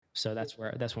So that's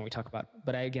when we talk about.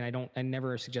 But I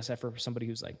never suggest that for somebody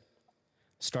who's like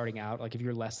starting out. Like if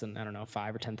you're less than, I don't know,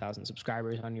 5 or 10,000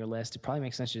 subscribers on your list, it probably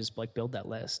makes sense to just like build that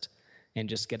list and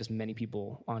just get as many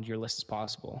people onto your list as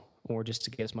possible, or just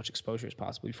to get as much exposure as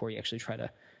possible before you actually try to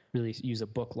really use a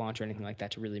book launch or anything like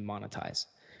that to really monetize.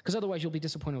 Because otherwise you'll be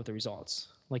disappointed with the results.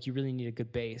 Like you really need a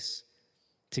good base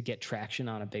to get traction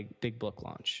on a big book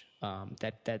launch.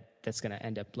 That's going to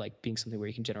end up like being something where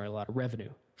you can generate a lot of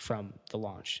revenue from the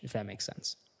launch, if that makes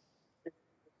sense.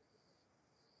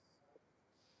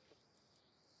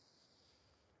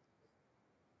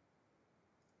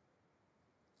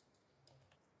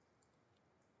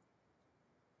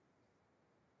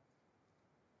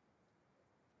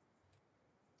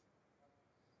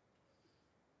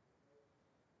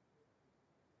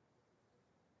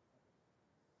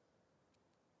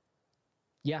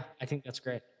 Yeah, I think that's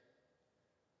great.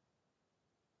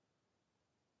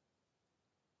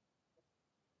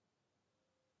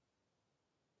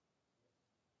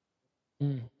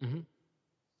 Mm-hmm.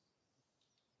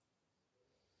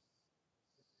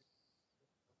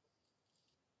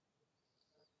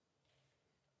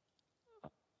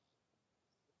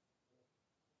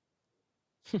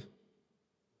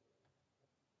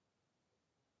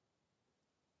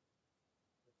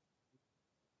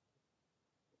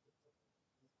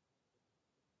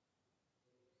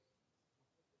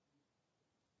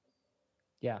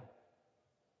 Yeah.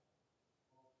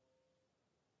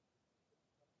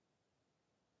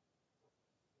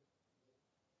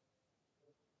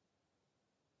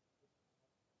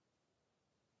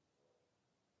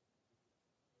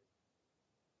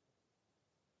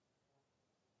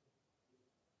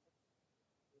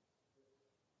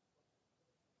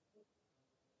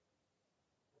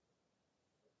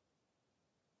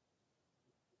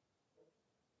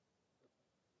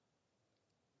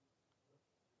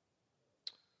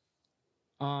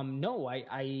 No,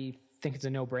 I think it's a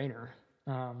no-brainer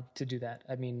to do that.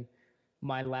 I mean,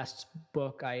 my last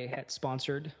book I had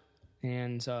sponsored,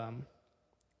 and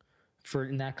for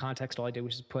in that context, all I did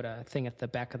was just put a thing at the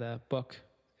back of the book,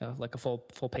 like a full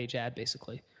page ad,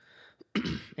 basically,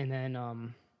 and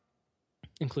then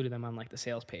included them on like the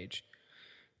sales page.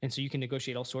 And so you can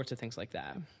negotiate all sorts of things like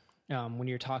that. When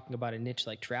you're talking about a niche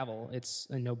like travel, it's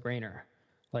a no-brainer.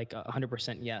 Like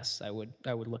 100% yes, I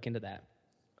would look into that.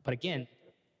 But again,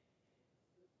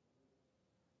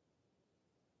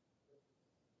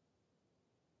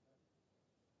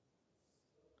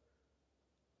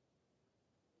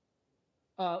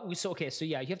 so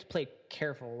yeah, you have to play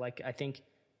careful. Like I think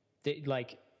that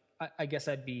like I guess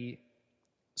I'd be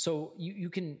so you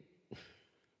can.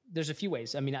 There's a few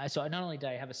ways. I mean, so not only did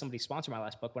I have somebody sponsor my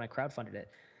last book when I crowdfunded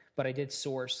it, but I did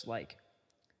source like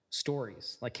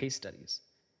stories, like case studies,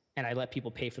 and I let people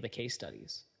pay for the case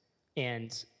studies.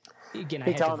 And again, I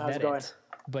Hey, had to Tom, how's it vet going? it,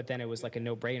 but then it was like a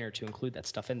no-brainer to include that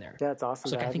stuff in there. Yeah, it's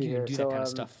awesome So to like, I have think you you can here. do that So, kind of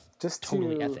stuff just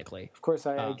totally to, ethically. of course,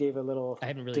 I gave a little I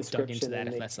haven't really dug into description that in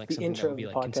if the, that's like the something that intro would of be the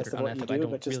like podcast considered of what you unethical. I do,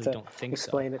 but don't just really to don't think so.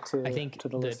 explain it I think to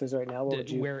the listeners right now, what would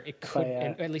you, where it if could, I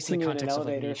and at least in seen the you in an context of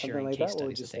like elevator me or something sharing like case that, what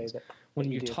would studies you of say things, that when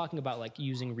you you're do? talking about like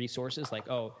using resources, like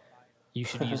you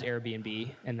should use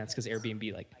Airbnb, and that's because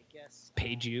Airbnb like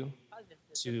paid you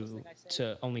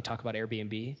to only talk about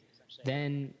Airbnb,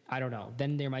 then I don't know.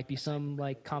 Then there might be some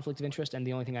like conflict of interest, and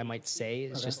the only thing I might say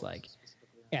is just like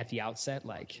at the outset,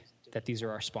 like that these are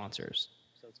our sponsors,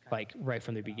 like right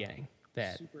from the beginning.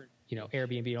 That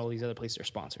Airbnb and all these other places are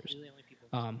sponsors,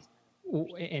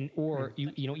 or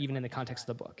even in the context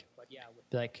of the book,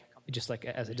 like just like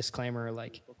as a disclaimer,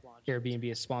 like Airbnb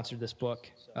has sponsored this book,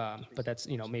 but that's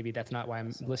maybe that's not why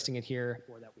I'm listing it here,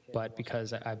 but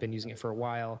because I've been using it for a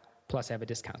while. Plus, I have a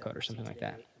discount code or something like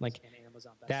that. Like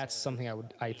that's something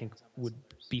I think would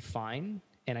be fine.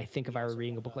 And I think if I were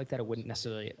reading a book like that, it wouldn't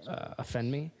necessarily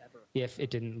offend me if it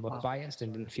didn't look biased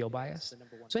and didn't feel biased.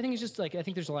 So I think it's just like I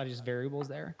think there's a lot of just variables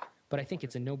there, but I think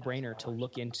it's a no-brainer to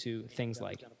look into things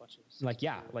like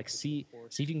see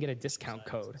if you can get a discount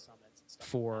code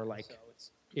for like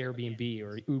Airbnb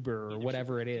or Uber or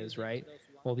whatever it is, right?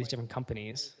 All these different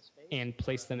companies, and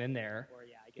place them in there,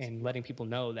 and letting people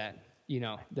know that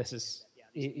this is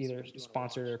either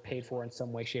sponsored or paid for in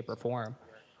some way, shape, or form,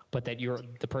 but that you're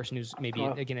the person who's maybe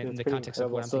Oh, again in that's the pretty context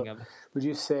of incredible. what I'm So, thinking of would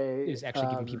you say is actually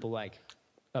giving people like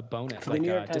a bonus, for the like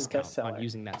New York a Times discount on bestseller,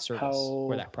 using that service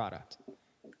or how that product.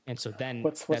 And so then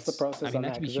what's the process on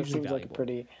that that? could be Because that hugely seems like a valuable.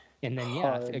 pretty And then,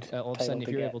 hard all of a sudden, title if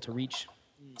to you're get. able to reach,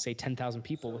 say, 10,000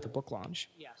 people with a book launch,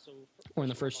 or in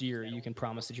the first year, you can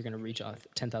promise that you're going to reach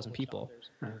 10,000 people,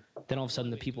 then all of a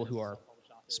sudden, the people who are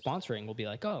sponsoring will be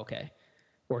like, oh, okay.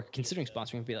 Or considering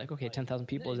sponsoring will be like, okay, 10,000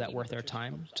 people, is that worth their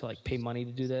time to like pay money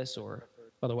to do this? Or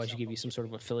otherwise you give you some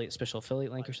sort of special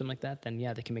affiliate link or something like that, then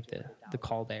yeah, they can make the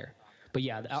call there. But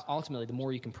yeah, ultimately, the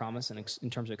more you can promise in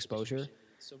terms of exposure,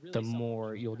 the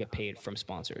more you'll get paid from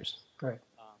sponsors. Right.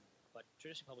 But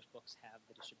traditionally published books have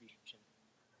the distribution,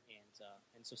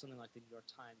 and so something like the New York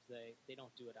Times, they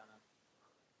don't do it on a.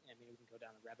 I mean, we can go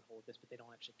down a rabbit hole with this, but they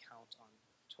don't actually count on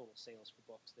total sales for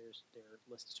books. Their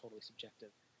list is totally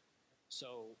subjective.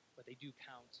 So, but they do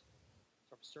count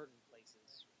from certain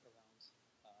places around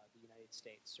the United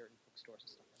States, certain bookstores and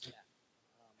stuff like that.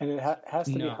 And it has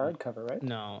to be hardcover, right?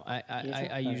 No,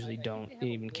 I usually don't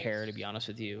even care, to be honest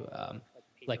with you.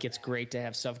 Like, it's great to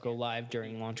have stuff go live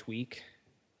during launch week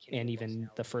and even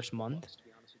the first month.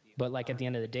 But, like, at the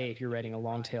end of the day, if you're writing a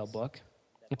long-tail book,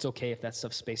 it's okay if that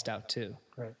stuff's spaced out too.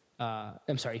 Right.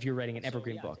 I'm sorry, if you're writing an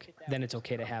evergreen book, then it's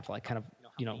okay to have, like, kind of,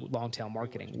 long-tail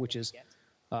marketing, which is,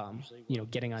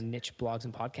 getting on niche blogs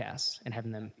and podcasts and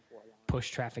having them push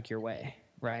traffic your way.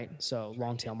 Right. So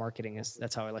long tail marketing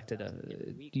that's how I like to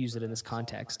use it in this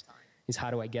context, is how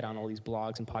do I get on all these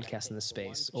blogs and podcasts in this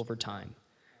space over time?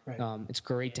 Right. It's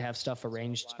great to have stuff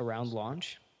arranged around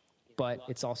launch, but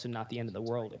it's also not the end of the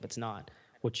world if it's not.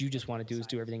 What you just want to do is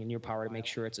do everything in your power to make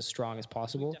sure it's as strong as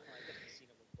possible.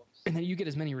 And then you get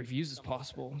as many reviews as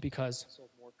possible, because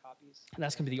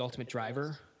that's going to be the ultimate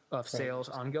driver of sales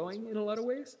ongoing in a lot of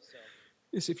ways,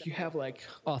 is if you have like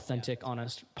authentic,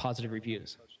 honest, positive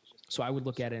reviews. So I would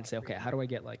look at it and say, okay, how do I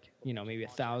get maybe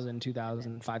 1,000,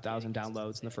 2,000, 5,000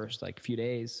 downloads in the first few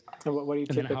days? And what do you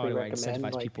typically how do I recommend,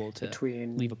 incentivize people to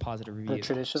between leave a positive review? the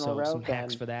traditional so route some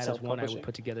hacks and for that is one, I would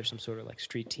put together some sort of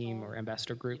street team or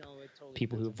ambassador group,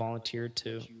 people who volunteered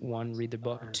to 1, read the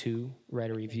book, 2,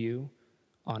 write a review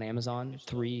on Amazon,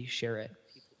 3, share it.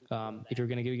 If you're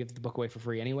going to give the book away for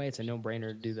free anyway, it's a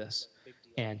no-brainer to do this.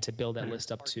 And to build that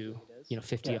list up to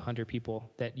 50, 100 people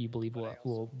that you believe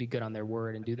will be good on their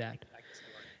word and do that.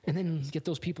 And then get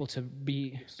those people to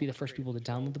be the first people to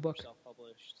download the book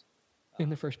and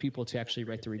the first people to actually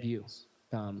write the review.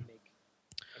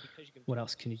 What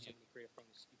else can you do?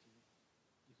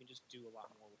 You can just do a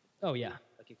lot more with it. Oh, yeah.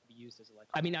 Like it could be used as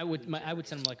I mean, I would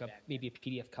send them maybe a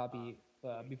PDF copy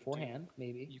beforehand,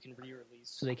 maybe. You can re-release.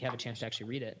 So they can have a chance to actually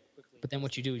read it. But then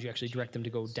what you do is you actually direct them to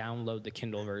go download the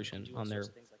Kindle version on their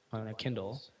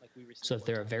Kindle, so that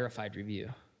they're a verified review,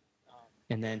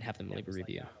 and then have them leave a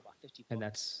review. And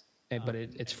but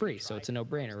it's free, so it's a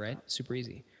no-brainer, right? Super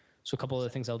easy. So a couple of the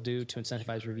things I'll do to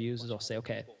incentivize reviews is I'll say,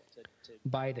 okay,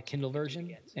 buy the Kindle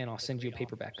version, and I'll send you a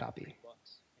paperback copy.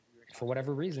 For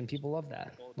whatever reason, people love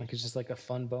that. It's just a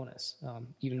fun bonus.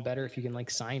 Even better if you can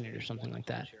sign it or something like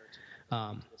that.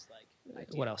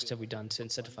 What else have we done to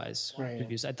incentivize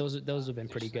reviews? Those have been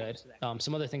pretty good.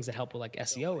 Some other things that help with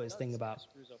SEO is thinking about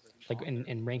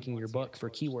in ranking your book for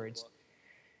keywords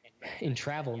in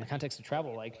travel. In the context of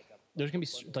travel, there's gonna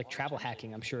be travel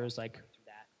hacking. I'm sure is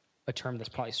a term that's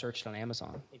probably searched on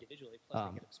Amazon.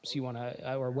 So you want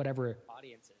to or whatever,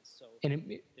 and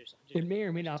it may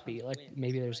or may not be.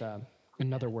 Maybe there's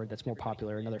another word that's more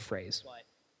popular, another phrase.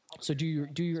 So do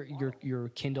your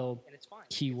Kindle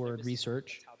keyword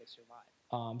research.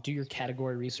 Do your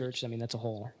category research. I mean, that's a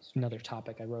whole another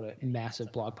topic. I wrote a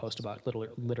massive blog post about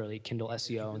literally Kindle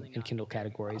SEO and Kindle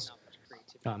categories.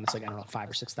 It's 5,000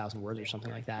 or 6,000 words or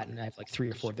something like that, and I have 3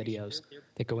 or 4 videos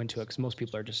that go into it, because most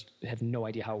people have no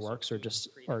idea how it works, or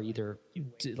are either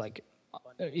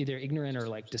ignorant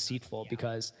or deceitful,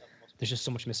 because there's just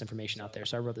so much misinformation out there.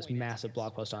 So I wrote this massive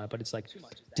blog post on it, but it's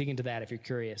dig into that if you're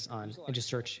curious and just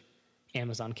search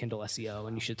Amazon Kindle SEO,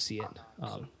 and you should see it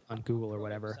on Google or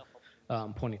whatever,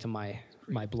 pointing to my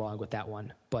blog with that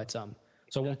one. But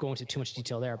so I won't go into too much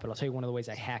detail there, but I'll tell you one of the ways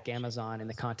I hack Amazon in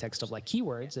the context of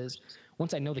keywords is,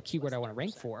 once I know the keyword I want to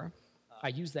rank for, I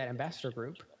use that ambassador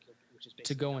group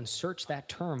to go and search that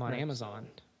term on Amazon,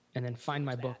 and then find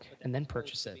my book, and then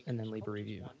purchase it, and then leave a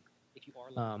review.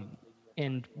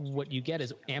 And what you get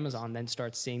is Amazon then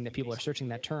starts seeing that people are searching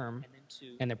that term,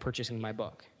 and they're purchasing my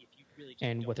book.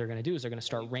 And what they're going to do is they're going to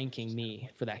start ranking me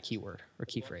for that keyword or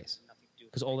key phrase,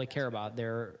 because all they care about, they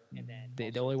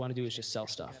all they want to do is just sell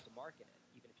stuff.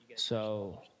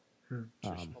 So,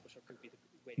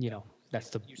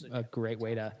 that's a great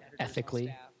way to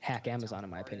ethically hack Amazon, in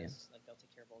my opinion. They'll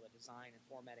take care of all the design and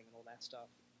formatting and all that stuff.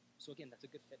 So again, that's a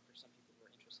good fit for some people who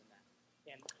are interested in that.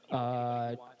 And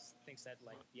anybody who thinks that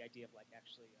the idea of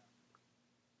actually,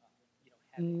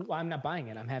 well, I'm not buying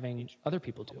it. I'm having other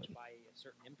people do it. Buy a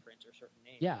certain imprint or certain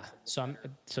name. Yeah. So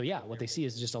what they see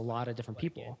is just a lot of different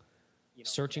people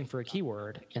searching for a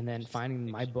keyword and then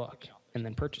finding my book and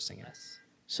then purchasing it.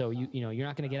 So you're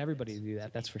not going to get everybody to do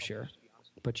that. That's for sure.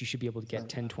 but you should be able to get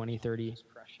 10, 20, 30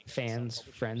 fans,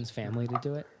 friends, family to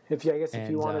do it. If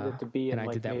you wanted it to be in I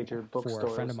like did that major bookstores, for a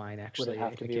friend of mine, actually. would it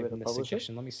have to I be gave with a him the publisher?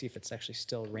 suggestion. Let me see if it's actually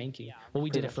still ranking. Well, we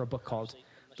did it for a book called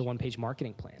The One-Page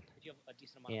Marketing Plan.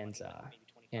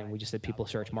 And we just said people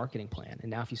search marketing plan. And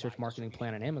now if you search marketing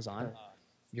plan on Amazon,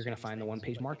 you're going to find the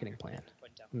one-page marketing plan.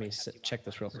 Let me check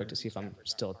this real quick to see if I'm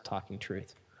still talking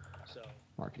truth.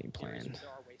 Marketing plan.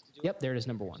 Yep, there it is,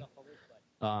 number one.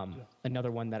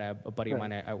 Another one that a buddy of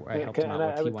mine, I helped him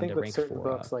out with, he wanted to rank for,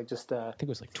 books, like just, I think it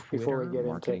was like before Twitter we get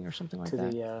marketing into, or something like to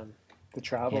that. The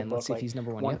travel And book, let's see if he's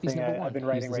number one. One Yep, he's thing number one. I've been He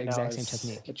writing uses the right now exact same is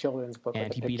technique. a children's book, And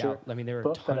like he a beat picture out, I mean, there are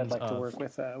book that I'd tons like to of, work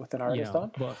with an artist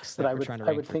on. books But that I were would trying to I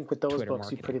rank would for think with those Twitter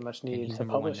books you marketing. pretty much And need he's a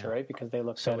number one publisher, now. right? Because they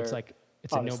look So better. it's like,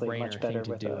 it's a obviously no-brainer much thing better to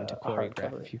with do and to a choreograph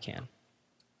hardcover if you can.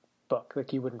 book.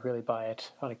 Like you wouldn't really buy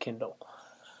it on a Kindle.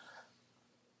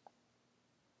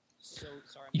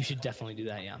 You should definitely do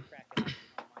that, yeah.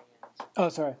 Oh,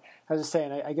 sorry. I was just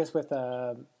saying. I guess with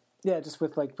just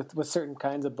with certain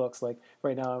kinds of books. Like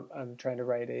right now, I'm trying to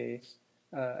write a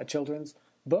children's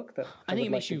book that I think it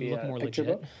would makes like to you be look a more picture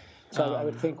legit. book. So I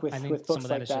would think with some books of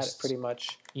like that, just, pretty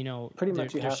much you know, you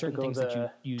there's have to certain go things the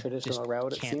that you traditional just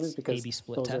route. It can't seems because A/B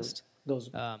split test those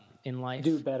in life.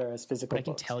 do better as physical But I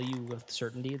can books. tell you with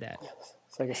certainty that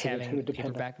So I guess it having would a depend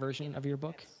on- paperback version of your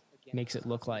book makes it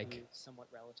look like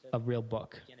a real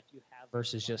book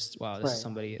versus just, wow, this is Right.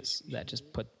 somebody that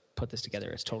just put this together.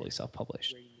 It's totally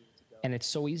self-published. And it's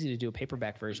so easy to do a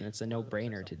paperback version. It's a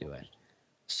no-brainer to do it.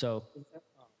 So,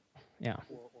 yeah.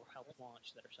 Or help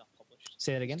launch that are self-published.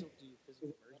 Say that again? Still do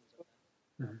physical versions of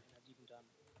them. Have you even done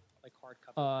like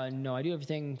hardcover? No, I do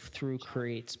everything through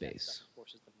CreateSpace.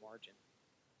 Forces the margin.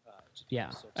 To do Yeah,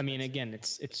 so I mean, expensive. again,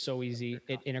 it's so easy.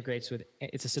 It integrates with.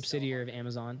 It's a subsidiary of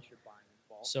Amazon, You're buying in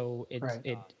bulk. so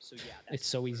Right. So yeah, it's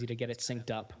so easy to get it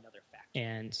synced up, another factor.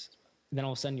 and then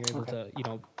all of a sudden you're able to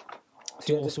So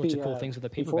do all just sorts be, of cool things with a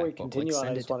before we paperback book, like continue on, I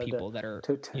send it just to wanted people that are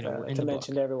to in to the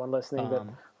mention book. to everyone listening that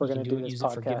we're you going to can do this use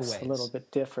it for podcast a giveaways. little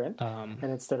bit different, and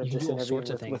instead of You can just do all interviewing sorts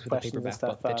of things with with a questions and paperback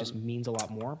stuff, book that just means a lot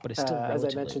more, but it's still as I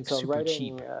relatively mentioned, so super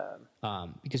writing cheap.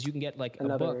 Because you can get like a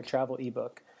another book, travel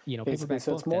ebook. Basically, paperback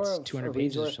so book it's more that's of 200 a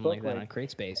pages or resource something like book, that like on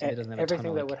CreateSpace, and it doesn't have a ton everything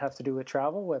of that like would have to do with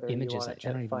travel, whether images. you want I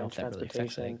don't even know find if that really affects it.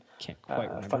 I transportation, can't quite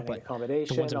remember, finding but the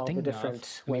accommodation, ones I'm all the thinking different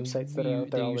of, I mean, websites that are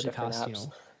out they there, all the usually different cost,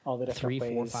 apps, all the $3, different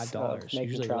 $4, ways $5, of making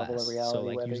usually travel less. a reality, So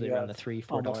like whether usually you around have the $3,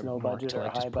 almost $4 no mark budget to or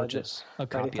like high just budget purchase a or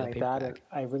copy anything of like the that. paperback.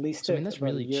 And I released So I it mean that's about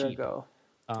really a year cheap. ago,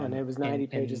 and it was 90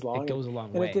 pages long. It goes a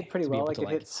long and way. it did pretty to be well. able Like to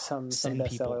it hit some send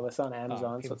people bestseller lists on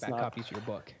Amazon, so it's paperback not. copies of your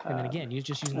book. And then again, you're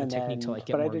just using the And technique to then, like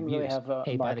get but I more didn't reviews. really have a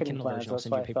Hey, buy the marketing Kindle plan, version. so I'll that's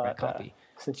send why you a I paperback thought, copy.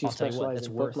 since you I'll tell you what, specialize that's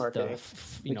in worth book marketing,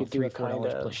 the we could do a $3, $4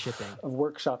 kind plus shipping of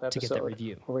workshop to episode get that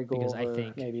review. where we go Because over I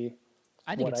think maybe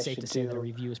it's what I safe to should say that a do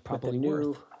review is with the probably new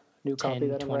worth copy 10,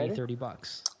 that I'm 20, writing,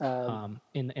 $30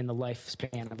 in the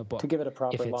lifespan of a book. to give it a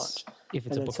proper if launch. it's And a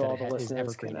then book so all that the is listeners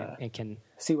evergreen can, and can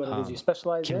see what it is you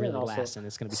specialize can in, really and also last, and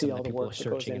it's going to be see something all that the people are work that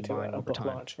goes searching and into buying a over book time.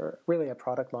 launch, or really a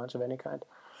product launch of any kind.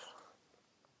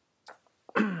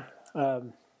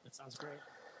 That sounds great.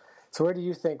 So where do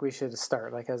you think we should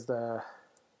start? Like as the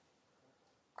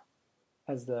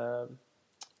do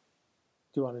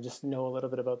you want to just know a little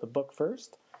bit about the book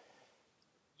first?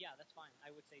 Yeah, that's fine.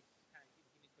 I would say kind of give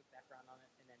me a quick background on it,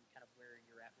 and then kind of where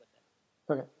you're at with it.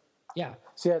 Okay. Yeah,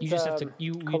 So yeah, you it's, just have to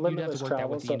you'd have to Limitless work that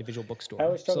Travel. with the So individual bookstore. I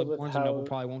always So struggled like with Barnes and Noble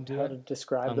probably won't do how it. to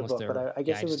describe the unless book, they're- but I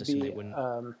guess I it just would assume be they wouldn't.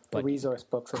 a But resource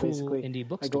book. So cool basically, indie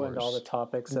I go into all the bookstores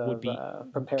topics would of be-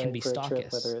 preparing can be for a trip,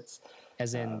 stockists, whether it's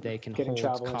as in they can getting hold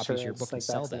travel copies of your insurance, book like and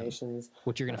sell them. vaccinations,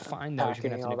 What you're going to find though is you're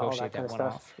going to have to packing, all negotiate that kind that of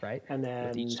one stuff. off, right? and then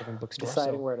with each different bookstore.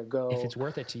 deciding So where to go, if it's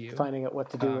worth it to you, finding out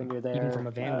what to do when you're there. even from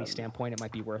a vanity standpoint, it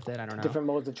might be worth it. I don't know. Different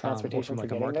modes of Or transportation from for like a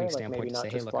getting marketing there, like standpoint maybe to not say,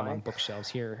 hey, just look, I'm on flying. bookshelves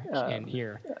here and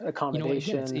here. Accommodation,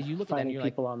 you look at that and finding you're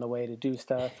like, people on the way to do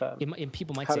stuff. And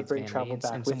people might how say to it's bring vanity. travel In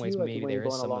back some with ways, you, like maybe when you there go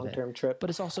is on a some of long-term it. trip.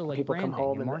 But it's also like People come branding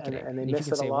home and marketing. and they if you miss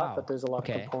can it a say, lot, wow, but there's a lot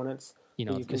okay, of components you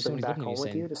know, that you can if bring someone's back looking home at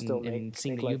you with you to saying, still and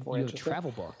seeing make that you life more have a interesting.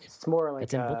 travel book It's more like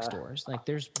that's in bookstores. Like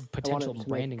there's potential to make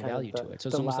branding kind of value the- to it. So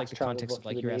the it's almost last like the travel context book of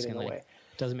like you you're would asking need in a like, way.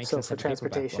 does it make So sense for to have a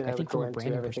paperback transportation, book? I I would think go from a into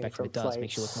branding everything perspective, from it does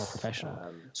makes you look more flights, professional.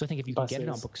 So I think if you can get it on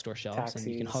buses, bookstore shelves and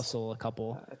you can taxis, hustle a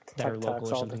couple that are tuk-tuks, local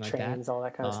or all something the like trains, that, all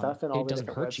that kind of stuff, and all it the doesn't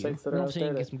different hurt you. websites that You are know what I'm out saying?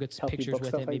 there Get to some good help you pictures book with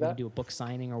stuff it. like Maybe you can that. do a book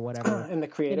signing or whatever. And the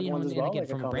creative and, ones as and well, again, like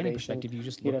from a branding accommodation. perspective, you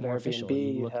just You'd look have more Airbnb, official. You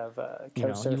you'd look, have you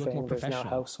couch look more surfing, there's now professional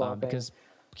house swapping. because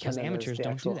because then there's amateurs the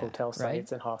don't actual do that, hotel right?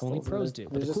 sites and hostels. Only and pros do.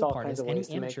 But There's the just cool all part kinds is of any ways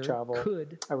to make amateur travel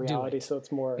could a reality. do it. So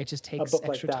it's more It just a takes book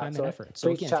like extra that. time So and effort. for So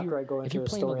each again, chapter, I go if into you're a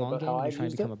playing the story long about game how and I you're trying to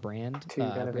used become it a brand, to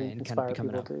kind of and kind of inspire become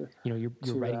people to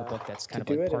you're writing a book that's kind of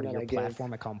do like it, part and of then your I give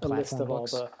platform. I call them a list platform of all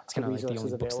books. the It's kind of like the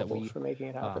resources only books that available for making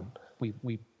it happen.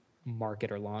 we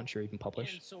market or launch or even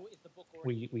publish. And so if the book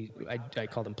already I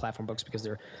call them platform books because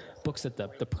they're books that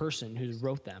the person who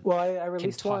wrote them Well, I can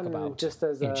released talk one about just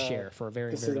as and share for a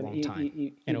very, this very is an long time.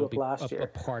 And it'll ebook be last a year,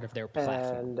 part of their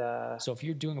platform. and So if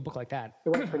you're doing a book like that, it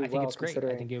went pretty I think well it's great. I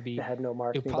considering think it had no would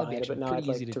marketing probably be behind it. But actually now pretty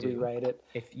I'd easy like to to do rewrite it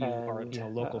if you are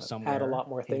and local somewhere. add a lot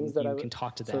more things and that you can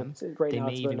talk to so them. right They now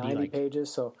may it's about even be 90 like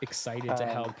pages, so excited to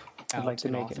help I'd out like to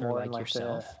an make it author more like in like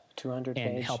yourself the 200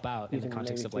 and page, help out in the even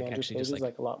context maybe of like 300 actually pages, just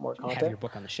like a lot more content. have your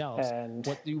book on the shelves. And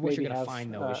What you're maybe going to have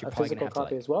find though is you're a probably going physical to have to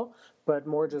copy like as well, but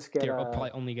more just get they're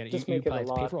probably only going to just you make it probably a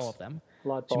have to pay for lot, all of them.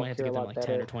 lot So you might have to bulkier, give a them lot like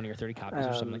 10 better, or 20 or 30 copies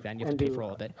or something like that, and you have and to pay do for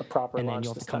all of it. a proper And then launch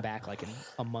you'll have to this come time. back like in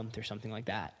a month or something like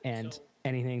that. And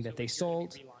anything that they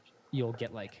sold, you'll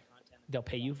get like they'll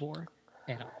pay you for.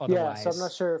 And Yeah, otherwise, so I'm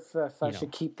not sure if I you know,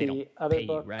 should keep they the don't other pay you,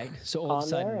 book right? So all of a on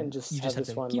there sudden, and just you have just have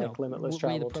this to, one you know, like Limitless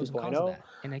weigh the Travel pros and cons of 2.0, that.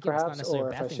 And again, it's not perhaps, necessarily or a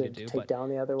if I bad thing to should do, take but down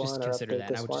the other just one or consider update that.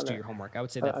 And I this would just one. do your homework. I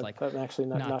would say that's like I'm actually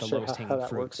not the sure lowest how hanging that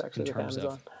fruit works actually in with terms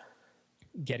Amazon.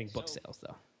 of getting book sales,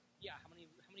 though. Yeah, how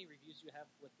many reviews do you have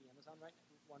with the Amazon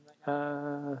one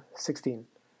right now? 16.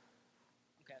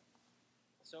 Okay.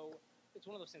 So it's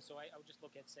one of those things. So I would just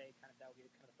look at, say, kind of that would be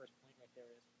kind of the first point right there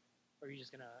is, are you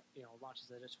just gonna launch this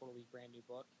as a totally brand new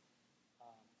book,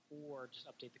 or just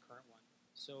update the current one?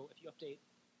 So if you update,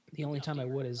 The only time I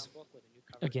would is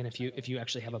again if you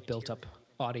actually have a built up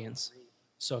audience.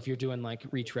 So if you're doing like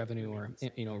reach revenue or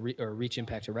or reach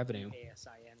impact or revenue,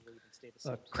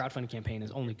 a crowdfunding campaign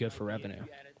is only good for revenue.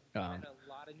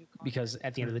 Because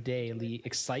at the end of the day, the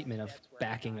excitement of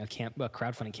backing a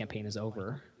crowdfunding campaign is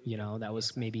over. That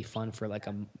was maybe fun for like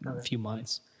a few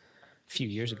months, a few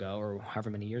years ago, or however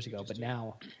many years ago. But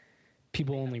now,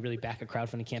 people only really back a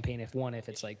crowdfunding campaign if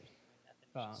it's like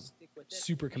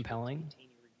super compelling,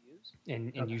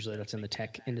 and usually that's in the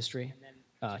tech industry,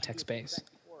 tech space.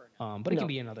 But it can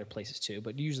be in other places too.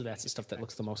 But usually that's the stuff that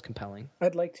looks the most compelling.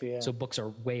 I'd like to, yeah. So books are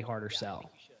way harder to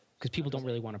sell because people don't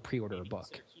really want to pre-order a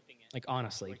book. Like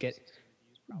honestly,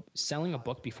 selling a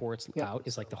book before it's out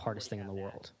is like the hardest thing in the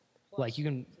world. Like you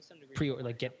can pre-order,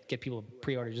 like get people to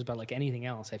pre-order just about like anything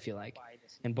else. I feel like,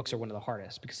 and books are one of the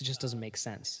hardest because it just doesn't make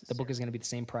sense. The book is going to be the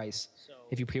same price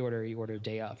if you pre-order or you order a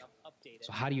day of.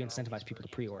 So how do you incentivize people to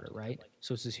pre-order, right?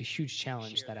 So it's this huge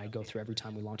challenge that I go through every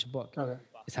time we launch a book. Okay.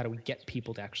 Is how do we get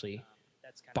people to actually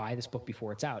buy this book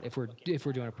before it's out? If we're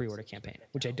doing a pre-order campaign,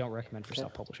 which I don't recommend for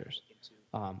self-publishers,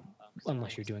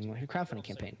 unless you're doing like a crowdfunding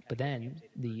campaign. But then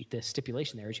the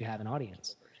stipulation there is you have an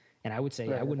audience, and I would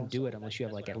say I wouldn't do it unless you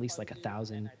have like at least like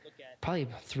 1,000, probably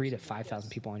 3,000 to 5,000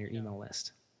 people on your email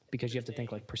list, because you have to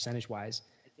think like percentage-wise.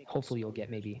 Hopefully, you'll get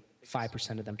maybe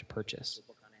 5% of them to purchase.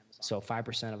 So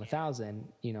 5% of 1,000,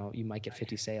 you might get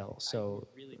 50 sales. So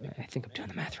I think I'm doing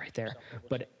the math right there,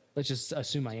 but let's just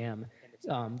assume I am.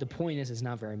 The point is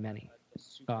not very many.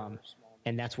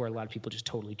 And that's where a lot of people just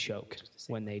totally choke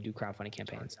when they do crowdfunding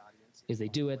campaigns. Is they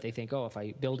do it, they think, if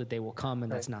I build it, they will come,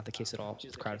 and that's not the case at all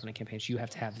with crowdfunding campaigns. You have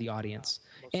to have the audience,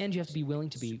 and you have to be willing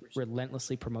to be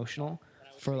relentlessly promotional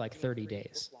for like 30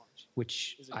 days,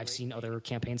 which I've seen other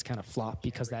campaigns kind of flop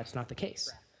because that's not the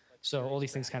case. So all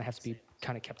these things kind of have to be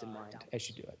kind of kept in mind as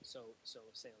you do it. So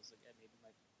sales, again, maybe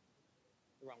might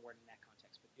the wrong word in that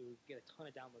context, but it would get a ton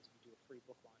of downloads if you do a free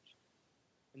book launch.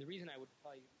 And the reason I would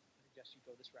probably suggest you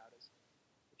go this route is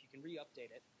if you can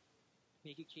re-update it,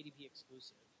 make it KDP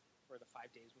exclusive for the 5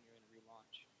 days when you're in a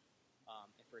relaunch,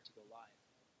 and for it to go live.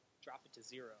 Drop it to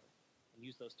 0 and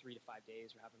use those 3 to 5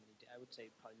 days, or however many days, I would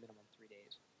say probably minimum 3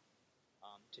 days,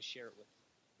 to share it with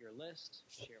your list,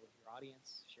 share it with your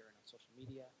audience, share it on social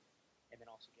media, and then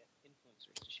also get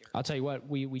influencers to share it. I'll tell you what,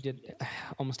 we did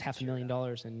almost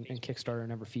 $500,000 and Kickstarter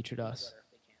never featured us.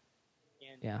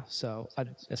 Yeah, so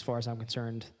as far as I'm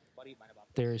concerned,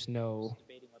 there's no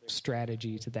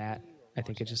strategy to that. I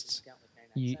think it just,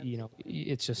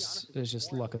 it's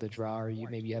just luck of the draw, or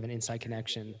maybe you have an inside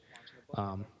connection.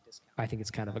 I think it's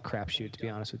kind of a crapshoot, to be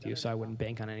honest with you, so I wouldn't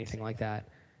bank on anything like that.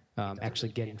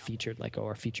 Actually getting featured, like,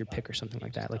 or a featured pick or something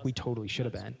like that. Like, we totally should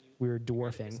have been. We were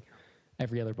dwarfing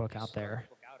every other book out there.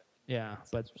 Yeah,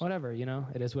 but whatever,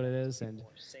 it is what it is, and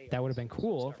that would have been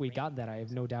cool if we got that. I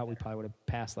have no doubt we probably would have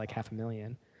passed like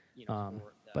 500,000,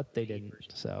 but they didn't,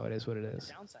 so it is what it is.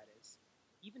 The downside is,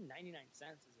 even 99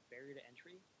 cents is a barrier to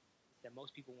entry that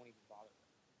most people won't even bother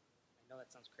with. I know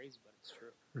that sounds crazy, but it's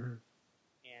true. Mm-hmm.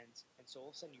 And so all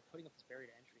of a sudden you're putting up this barrier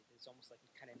to entry that's almost like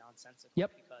kind of nonsensical.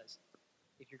 Yep. Because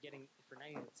if you're getting for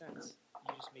 99 cents,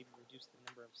 you just maybe reduce the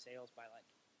number of sales by like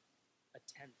a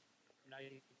tenth. I'm not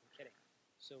even kidding.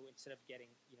 So instead of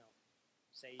getting,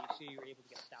 say you're able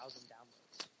to get 1,000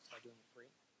 downloads by doing it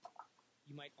free,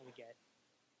 you might only get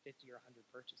 50 or 100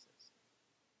 purchases.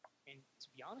 And to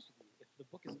be honest with you, if the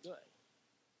book is good,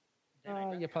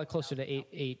 then probably closer to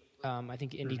eight. I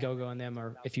think Indiegogo and them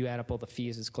are, if you add up all the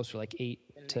fees, it's closer to like 8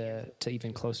 to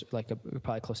even closer,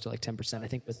 probably close to like 10%. I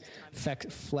think with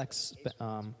Flex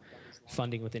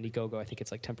funding with Indiegogo, I think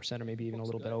it's like 10% or maybe even a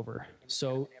little bit over.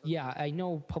 So yeah, I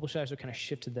know Publishizer kind of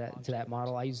shifted to that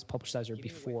model. I used Publishizer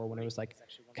before when it was like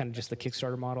kind of just the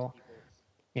Kickstarter model,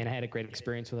 and I had a great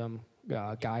experience with them.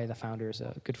 Guy, the founder, is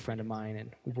a good friend of mine,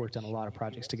 and we've worked on a lot of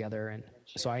projects together, and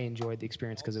so I enjoyed the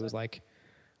experience because it was like,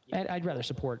 I'd rather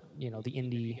support, the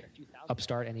indie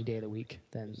upstart any day of the week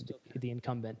than the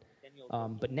incumbent.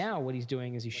 But now what he's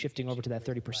doing is he's shifting over to that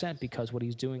 30% because what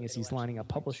he's doing is he's lining up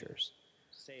publishers.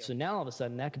 So now all of a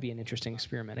sudden that could be an interesting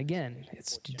experiment. Again,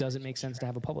 it doesn't make sense to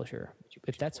have a publisher.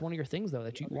 If that's one of your things though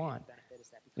that you want,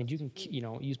 and you can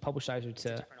use Publishizer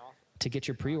to get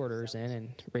your pre-orders in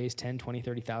and raise 10, 20,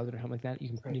 30,000 or something like that,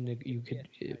 you could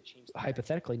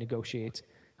hypothetically negotiate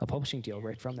a publishing deal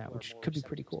right from that, which could be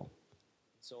pretty cool.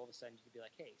 So all of a sudden you could be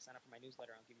like, hey, sign up for my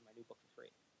newsletter, I'll give you my new book for free.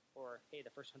 Or, hey,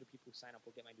 the first 100 people who sign up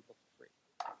will get my new book for free.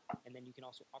 And then you can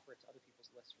also offer it to other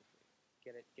people's lists for free.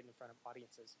 Get it in front of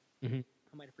audiences who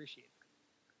might appreciate it.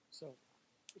 So,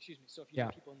 so if you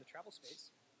have people in the travel space,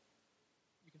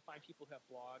 you can find people who have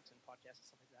blogs and podcasts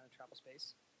and stuff like that in the travel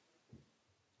space.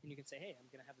 And you can say, hey, I'm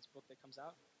going to have this book that comes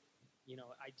out.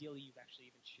 Ideally, you've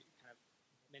actually even kind of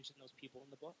mentioned those people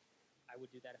in the book. I would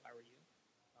do that if I were you.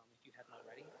 If you haven't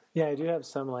already. Yeah, I do have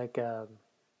some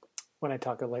when I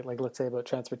talk like let's say about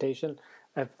transportation,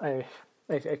 I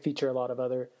feature a lot of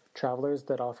other travelers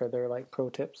that offer their like pro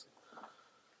tips.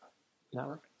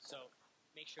 So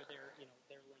make sure they're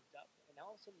linked up, and now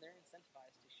all of a sudden they're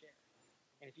incentivized to share.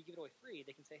 And if you give it away free,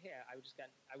 they can say, hey, I was just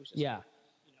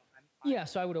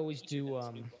So I would always do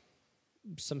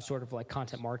some sort of like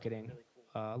content marketing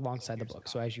alongside the book.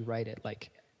 So as you write it, like.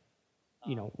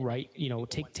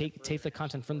 Take the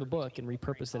content from the book and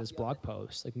repurpose it as blog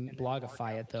posts. Like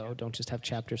blogify it though. Don't just have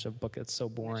chapters of a book that's so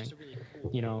boring.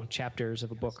 Chapters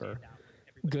of a book are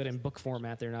good in book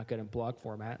format. They're not good in blog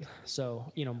format.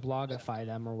 So blogify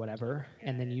them or whatever,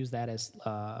 and then use that as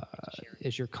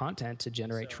your content to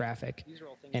generate traffic,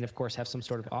 and of course have some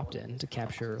sort of opt-in to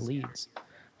capture leads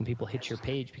when people hit your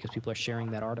page because people are sharing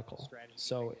that article.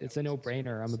 So it's a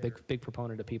no-brainer. I'm a big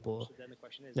proponent of people,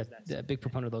 a big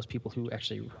proponent of those people who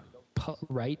actually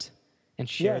write and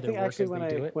share their work as they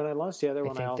do it. When I launched the other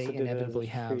one, I also did it as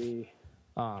a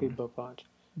free book launch.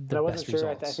 And I wasn't sure.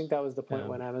 I think that was the point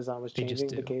when Amazon was changing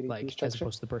the KDP structure. As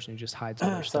opposed to the person who just hides all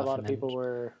their stuff. So a lot of people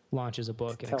were launches a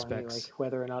book and expects me,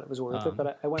 whether or not it was worth it.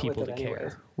 But I went people with it to anyway,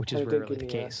 care, which is rarely the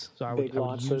case. So I would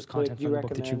use content from the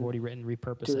book that you've already written,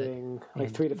 repurpose it, doing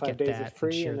like 3 to 5 days of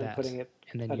free, and then putting it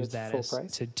and then use that as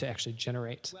to actually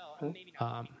generate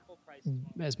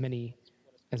as many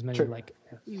like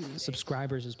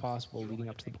subscribers as possible leading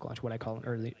up to the book launch. What I call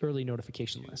an early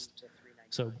notification list.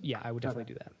 So yeah, I would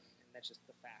definitely do that. That's just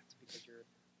the fact, because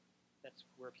that's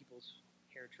where people's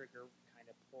hair trigger kind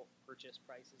of purchase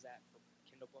price is at for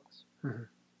Kindle books. Mm-hmm.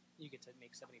 You get to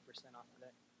make 70% off of it,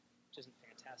 which isn't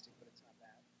fantastic, but it's not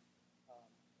bad.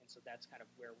 And so that's kind of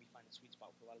where we find the sweet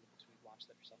spot with a lot of the books we've launched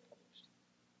that are self-published.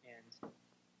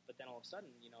 But then all of a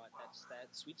sudden, that's that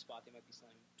sweet spot. They might be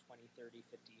selling 20, 30,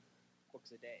 50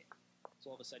 books a day. So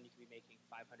all of a sudden, you can be making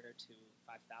 $500 to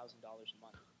 $5,000 a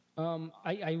month.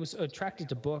 I was attracted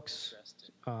to books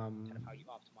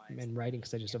and writing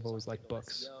because I just have always liked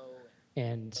books,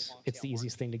 and it's the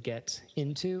easiest thing to get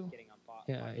into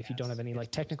if you don't have any like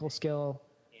technical skill.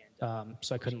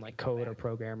 So I couldn't like code or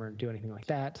program or do anything like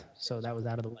that. So that was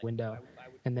out of the window.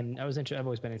 And then I've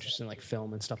always been interested in like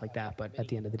film and stuff like that. But at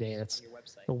the end of the day, it's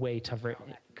a way tougher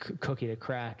cookie to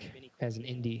crack as an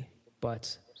indie.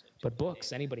 But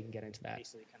books, anybody can get into that.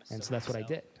 And so that's what I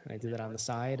did. And I did that on the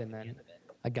side, and then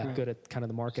I got good at kind of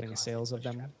the marketing and sales of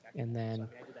them. And then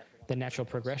the natural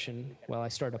progression, well, I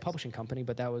started a publishing company,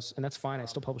 but that's fine. I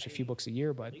still publish a few books a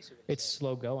year, but it's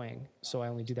slow going. So I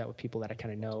only do that with people that I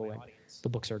kind of know, and the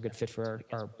books are a good fit for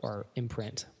our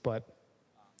imprint. But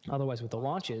otherwise with the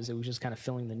launches, it was just kind of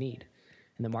filling the need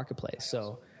in the marketplace.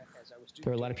 So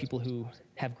there are a lot of people who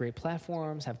have great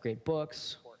platforms, have great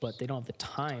books, but they don't have the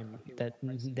time that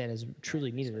is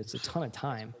truly needed. It's a ton of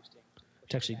time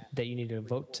that you need to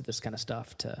devote to this kind of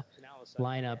stuff, to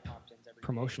line up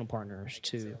promotional partners,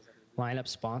 to line up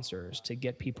sponsors, to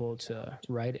get people to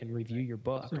write and review your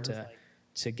book, to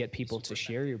to get people to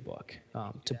share your book,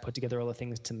 to put together all the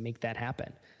things to make that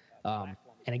happen.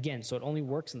 And again, so it only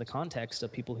works in the context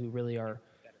of people who really are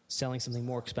selling something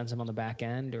more expensive on the back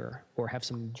end, or have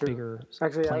some bigger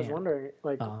Actually, plan. I was wondering,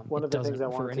 like, one of the things I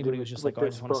wanted for anybody to do who's just with like, oh, I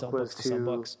this just want to book sell was books to sell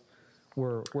books.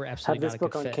 We're have absolutely this not a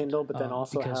book good on fit, Kindle, but then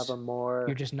also because have a more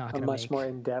you're just not going a to much make more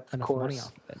in-depth enough course money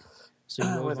off of it. So you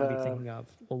always want to be thinking of,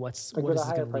 well, what is with a this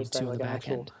higher going to price lead to tag, on like the an back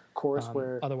actual end? course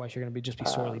where Otherwise, you're going to be just be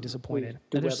sorely we disappointed.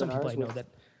 do Now, there's some people webinars I know with that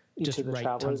each just of the write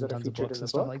travelers tons and that are tons of featured books in the and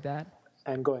stuff book, like that.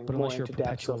 and going But more unless you're a into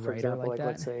depth. So, perpetual for writer example, like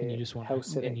let's that, say and you just want house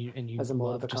sitting and you as a mode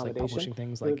love of just like accommodation, publishing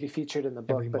things it would like be featured in the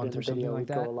book, every but in month the or something video like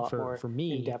we'd go a that, lot more for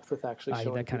me, in depth with actually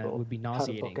showing that kind of people would be how to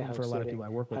nauseating. book a And for a house lot of sitting, people I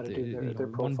work how with, to do their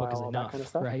one book is profile, all that enough, kind of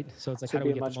stuff. right? So it's like, So how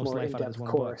it'd do be we a get the much most more life out of in-depth this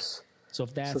one course. book? So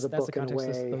if that's So the the book, in a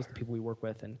context, way, those are the people we work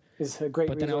with. And is a great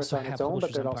but then I resource also on have its own, but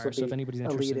Publishers there'd also Empire. So if be anybody's a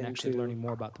interested lead in actually into learning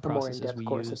more about the a more processes in-depth we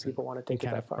course use if people want to and take it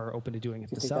kind that of far. are open to doing it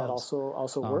Do you think that themselves,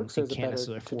 also works, or and is it can't better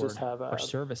necessarily to afford just have our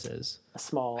services, a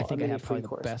small, I think I mini have free probably the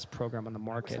course? best program on the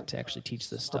market to actually teach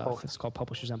this stuff. both? It's called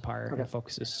Publishers Empire, and it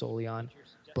focuses solely on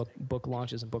book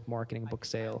launches and book marketing and book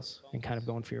sales, and kind of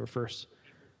going for your first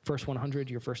 100,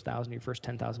 your first 1,000, your first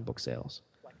 10,000 book sales.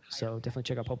 So definitely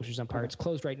check out Publishers Empire. It's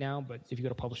closed right now, but if you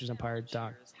go to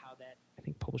I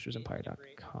think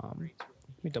publishersempire.com.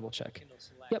 Let me double check.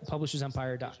 Yep,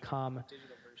 publishersempire.com.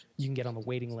 You can get on the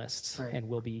waiting list, and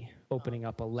we'll be opening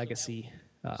up a legacy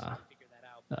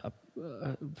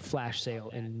flash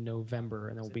sale in November,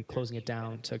 and then we'll be closing it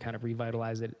down to kind of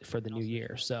revitalize it for the new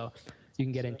year. So you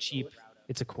can get in cheap.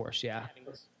 It's a course, yeah,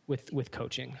 with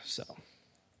coaching. So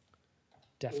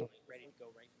definitely. Ready to go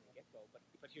right from the get-go.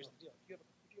 But here's the deal: if you have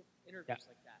interviews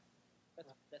like that,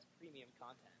 that's premium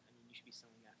content. I mean, you should be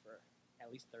selling that for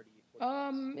at least 30,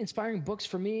 40 inspiring books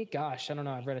for me, gosh, I don't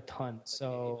know. I've read a ton.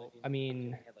 So, I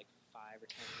mean, had like 5 or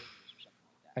 10 interviews or something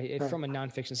like that. From a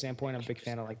nonfiction standpoint, I'm a big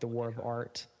fan of like The War of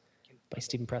Art by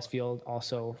Stephen Pressfield.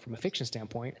 Also, from a fiction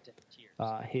standpoint,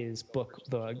 his book,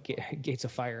 The Gates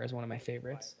of Fire, is one of my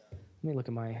favorites. Let me look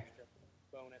at my...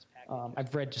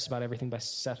 I've read just about everything by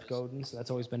Seth Godin, so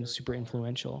that's always been super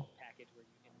influential. Package where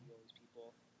you interview all these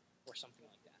people or something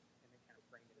like that, and then kind of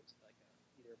frame it as like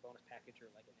either a bonus package or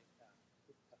like a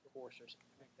course or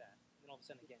something like that. And then all of a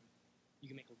sudden, again, you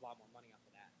can make a lot more money off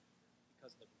of that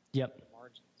because of the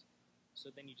margins. So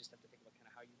then you just have to think about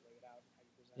kind of how you lay it out and how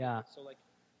you present it. So like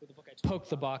with the book I told Poke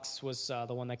the Box was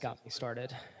the one that got me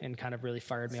started and kind of really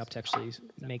fired me up to actually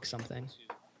make something.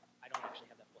 I don't actually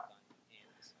have that book on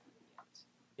Amazon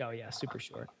yet. Oh yeah, super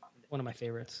short. One of my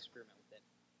favorites. Experiment with it.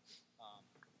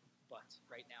 But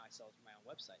right now I sell it through my own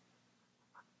website.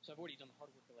 So I've already done the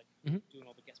hard work of like doing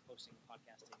all the guest posting,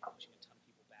 podcasting, and pushing a ton of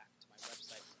people back to my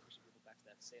website, pushing people back to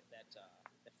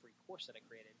that free course that I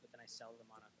created. But then I sell them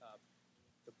on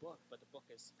the book, but the book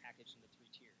is packaged into 3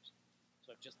 tiers. So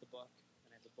I have just the book,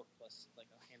 and I have the book plus like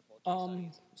a handful of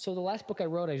case studies. So the last book I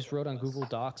wrote, I just wrote on Google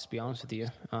Docs, to be honest with you.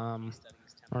 I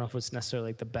don't know if it's necessarily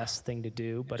like the best thing to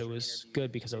do, but it was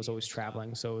good because I was always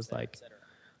traveling. So it was like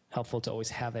helpful to always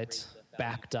have it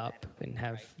backed up and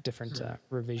have different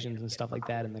revisions and stuff like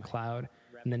that in the cloud,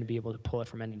 and then to be able to pull it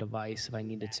from any device if I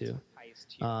needed to.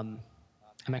 I'm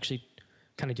actually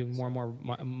kind of doing more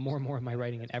and more of my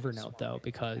writing in Evernote, though,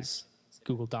 because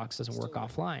Google Docs doesn't work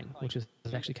offline, which is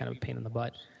actually kind of a pain in the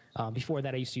butt. Before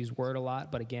that, I used to use Word a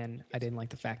lot, but again, I didn't like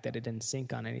the fact that it didn't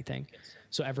sync on anything.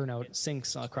 So Evernote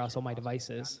syncs across all my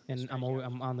devices, and I'm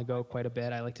on the go quite a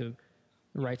bit. I like to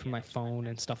write from my phone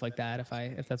and stuff like that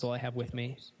if that's all I have with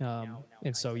me.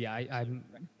 And so yeah,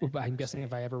 I'm guessing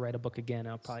if I ever write a book again,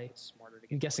 I'll probably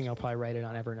write it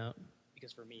on Evernote.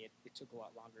 Because for me, it took a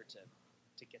lot longer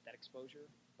to get that exposure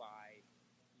by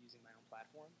using my own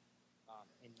platform.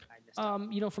 And I missed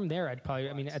out. From there, I'd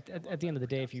probably, at the end of the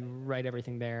day, if you write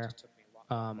everything there, It took me a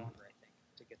lot longer, I think,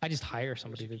 to get I just hire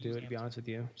somebody to do it, to be honest with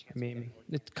you. I think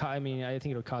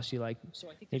it would cost you like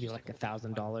maybe like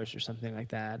 $1,000 or something like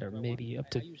that, or maybe up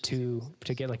to $2,000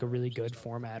 to get like a really good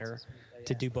formatter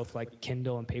to do both like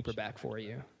Kindle and paperback for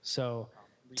you. So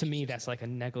to me, that's like a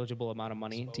negligible amount of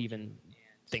money to even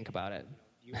think about it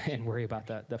and worry about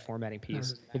the formatting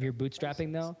piece. If you're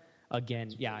bootstrapping though,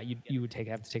 again, yeah, you would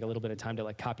have to take a little bit of time to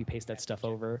like copy paste that stuff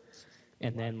over,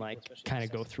 and then like kind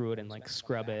of go through it and like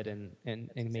scrub it and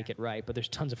make it right. But there's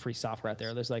tons of free software out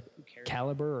there. There's like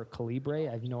Calibre or Calibre.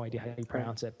 I have no idea how you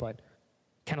pronounce it, but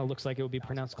kind of looks like it would be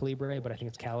pronounced Calibre, but I think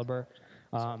it's Calibre.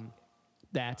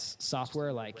 That's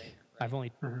software. Like I've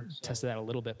only tested that a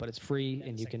little bit, but it's free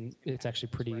and it's actually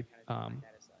pretty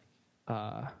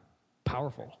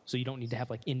powerful. So you don't need to have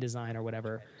like InDesign or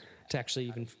whatever to actually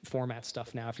even format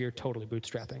stuff now if you're totally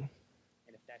bootstrapping.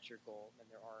 And if that's your goal, then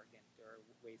there are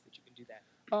ways that you can do that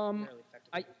fairly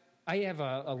effectively. I have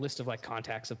a list of like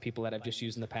contacts of people that I've just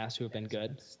used in the past who have been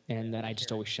good, and that I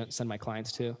just always send my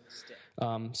clients to.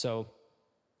 So,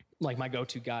 like my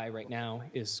go-to guy right now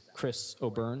is Chris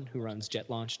O'Byrne, who runs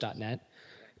JetLaunch.net,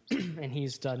 and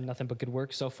he's done nothing but good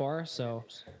work so far. So,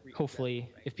 hopefully,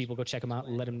 if people go check him out,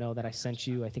 let him know that I sent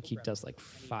you. I think he does like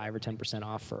 5 or 10%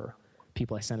 off for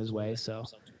people I send his way. So,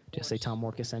 just say Tom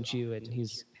Morka sent you, and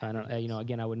he's I don't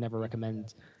again I would never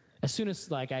recommend. As soon as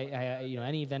like I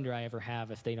any vendor I ever have,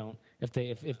 if they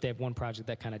have one project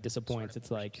that kind of disappoints,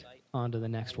 it's like on to the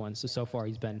next one. So far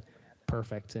he's been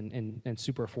perfect and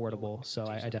super affordable. So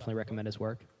I definitely recommend his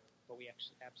work. But we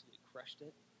actually absolutely crushed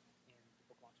it, and the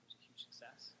book launch was a huge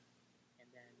success. And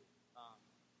then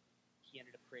he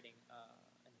ended up creating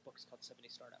and the book's called 70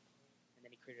 Startup, and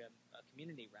then he created a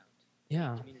community around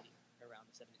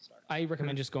the 70 Startup. I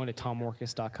recommend just going to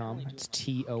tommorkes.com. It's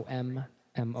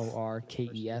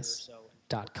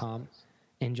TOMMORKES.com,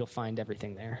 and you'll find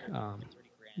everything there.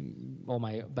 All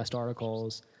my best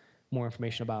articles, more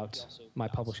information about my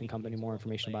publishing company, more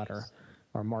information about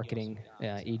our marketing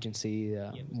agency,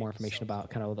 more information about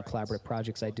kind of the collaborative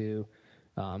projects I do.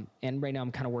 And right now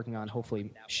I'm kind of working on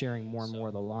hopefully sharing more and more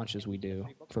of the launches we do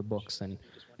for books and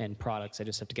products. I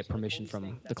just have to get permission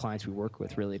from the clients we work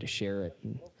with really to share it.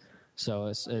 And so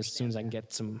as soon as I can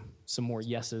get some more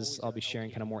yeses, I'll be sharing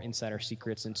kind of more insider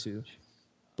secrets into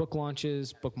book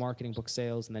launches, book marketing, book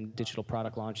sales, and then digital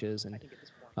product launches, and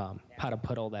how to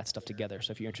put all that stuff together.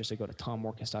 So if you're interested, go to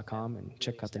tommorkes.com and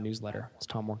check out the newsletter. It's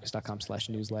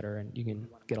tommorkes.com/newsletter, and you can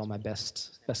get all my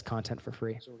best content for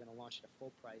free. So we're going to launch it at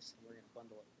full price, and we're going to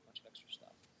bundle it with a bunch of extra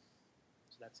stuff.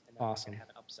 So that's awesome. We're going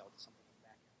to have an upsell to something in the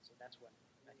back end. So that's when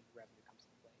I think revenue comes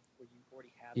into play, where you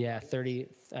already have. Yeah, 30.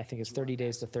 I think it's 30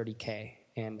 days to 30K,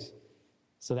 and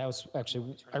so that was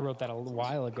actually I wrote that a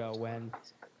while ago when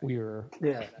we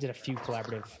did a few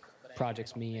collaborative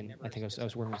projects. Me and I think I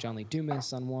was working with John Lee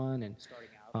Dumas on one, and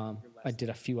I did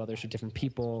a few others with different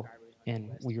people,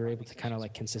 and we were able to kind of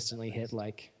like consistently hit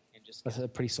like a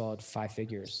pretty solid 5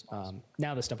 figures.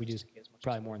 Now the stuff we do is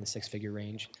probably more in the 6-figure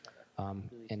range,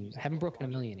 and haven't broken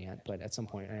 $1 million yet, but at some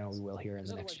point I know we will here in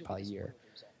the next probably year.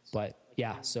 But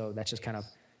yeah, so that's just kind of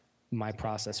my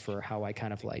process for how I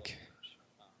kind of like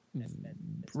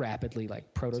rapidly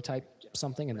like prototype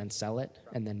something and then sell it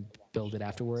and then build it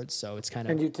afterwards. So it's kind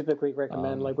of. And you typically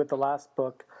recommend, like with the last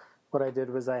book, what I did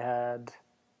was I had,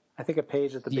 I think, a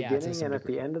page at the beginning and at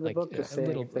the end of the book, just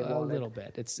saying if they wanted a little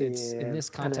bit. It's in this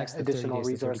context, the additional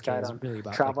 30 days to resource 30K guide is on really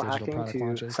about travel like digital hacking product to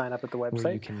launches, sign up at the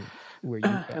website. where you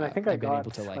and I think I I've been got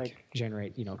able to like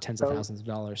generate tens of of thousands of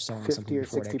dollars selling 50 something or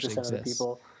before it 60% actually of the exists.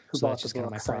 people who So bought that's the just kind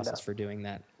of book my signed process up for doing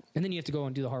that. And then you have to go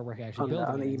and do the hard work actually building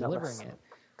the it and email delivering list. it.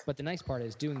 But the nice part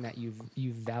is doing that you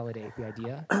validate the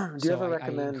idea. Do you ever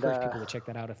recommend? I encourage people to check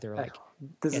that out if they're like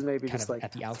this is maybe just like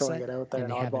at the throwing outset it out there,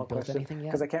 and an they haven't oddball built question, anything yet.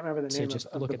 because I can't remember the name to just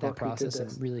of look the at that book who did process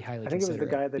this. and really highly I think it was consider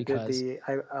the guy that did because the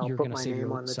I'll you're put gonna my save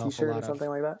name on the yourself a T-shirt or lot something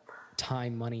of like that.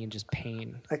 time, money, and just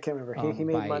pain. I can't remember. He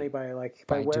made money by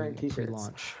wearing doing T-shirts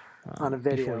pre-launch, on a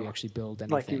video before you actually build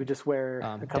anything. Like he would just wear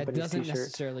a that company's doesn't T-shirt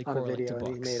necessarily on a correlate video, to and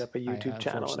he books, made up a YouTube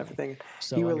channel and everything.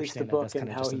 So he released the understand that book, that's and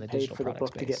kinda how just he in the paid digital for the product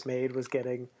book to space. get made was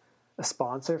getting a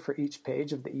sponsor for each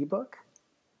page of the ebook.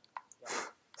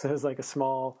 So it was like a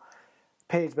small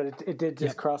page, but it did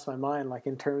just cross my mind, like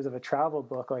in terms of a travel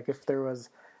book, like if there was,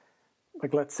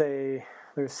 like let's say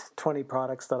there's 20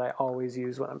 products that I always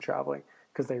use when I'm traveling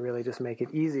because they really just make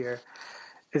it easier.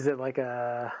 Is it like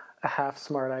a half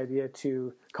smart idea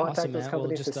to contact those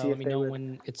companies to see if they would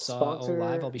when it's sponsor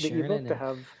live? I'll be the sharing ebook it. to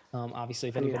have, Obviously,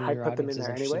 if I mean, anybody in I your put them in audience is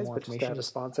there interested in anyways, more but just to have information, a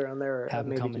sponsor on there, or have them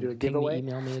maybe come to do a and ping me, giveaway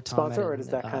email me at sponsor, or does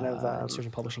that kind of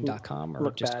insurgentpublishing.com, or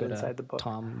look just bad go inside to the book?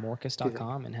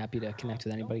 tommorkes.com, and happy to connect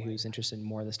with anybody who's interested in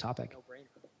more of this topic.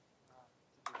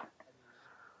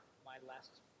 My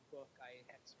last book I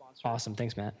had sponsored. Awesome,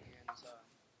 thanks, Matt.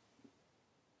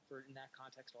 And in that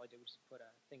context, all I did was put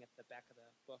a thing at the back of the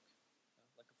book,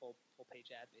 like a full page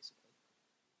ad, basically,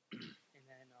 and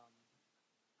then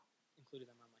included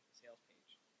them on like the sales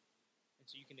page. And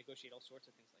so you can negotiate all sorts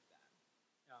of things like that.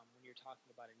 When you're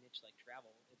talking about a niche like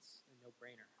travel, it's a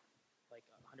no-brainer. Like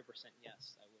 100%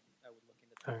 yes, I would look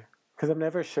into that. Because I'm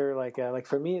never sure. Like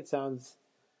for me, it sounds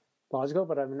logical,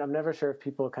 but I'm never sure if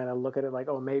people kind of look at it like,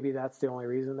 oh, maybe that's the only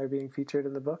reason they're being featured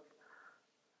in the book.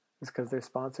 It's because they're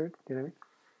sponsored. Do you know what I mean?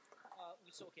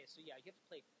 So you have to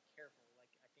play careful.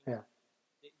 Like I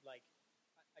think,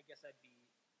 I guess I'd be.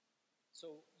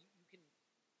 So you can.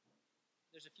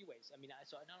 There's a few ways. I mean,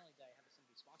 so not only did I have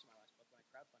somebody sponsor my last book when I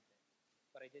crowdfunded it,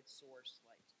 but I did source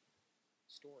like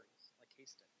stories, like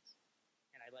case studies,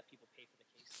 and I let people pay for the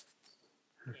case studies.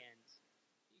 And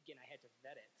again, I had to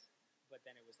vet it, but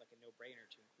then it was like a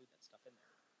no-brainer to include that stuff in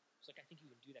there. So like I think you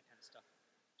can do that kind of stuff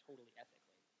totally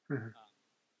ethically. Mm-hmm.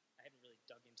 I haven't really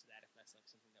dug into that if that's like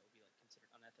something that would be like considered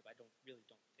unethical. I don't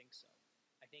think so.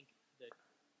 I think that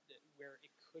where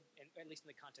it could, and at least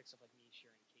in the context of like me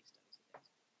sharing case studies and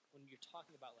things, when you're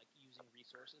talking about like using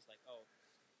resources, like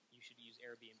you should use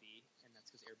Airbnb, and that's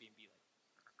because Airbnb like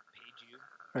paid you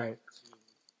Right.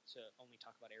 to only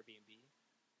talk about Airbnb.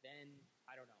 Then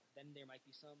I don't know. Then there might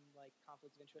be some like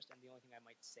conflict of interest, and the only thing I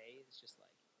might say is just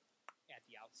like at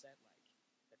the outset, like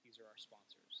that these are our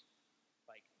sponsors,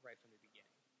 like right from the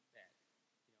beginning. That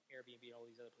Airbnb and all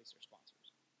these other places are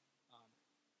sponsors.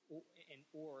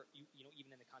 Or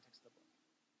even in the context of the book,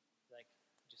 like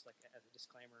just like as a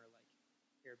disclaimer, like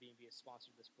Airbnb has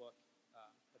sponsored this book,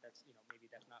 but that's maybe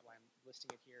that's not why I'm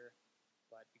listing it here,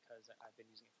 but because I've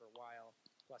been using it for a while,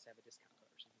 plus I have a discount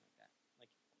code or something like that.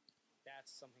 Like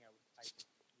that's something I think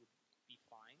would be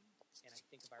fine, and I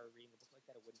think if I were reading the book like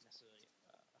that, it wouldn't necessarily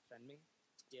offend me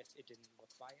if it didn't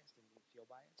look biased and didn't feel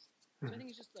biased. So I think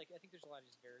it's just like I think there's a lot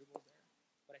of just variables there,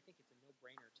 but I think it's a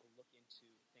no-brainer to look into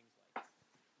things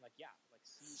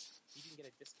see you can get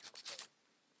a discount code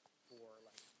for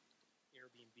like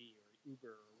Airbnb or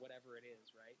Uber or whatever it is,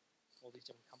 right? All these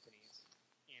different companies,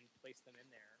 and place them in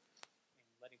there, and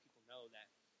letting people know that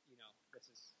this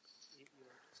is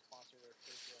either sponsored or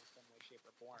paid for in some way, shape,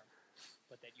 or form,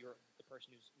 but that you're the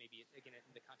person who's maybe again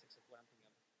in the context of what I'm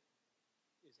thinking of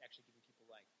is actually giving people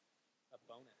like a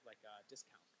bonus, like a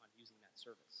discount on using that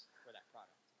service for that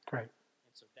product. Right.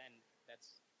 And so then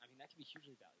that can be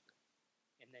hugely valuable.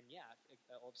 And then,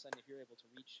 all of a sudden, if you're able to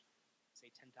reach, say,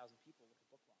 10,000 people with a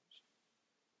book launch,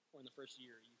 or in the first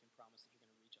year you can promise that you're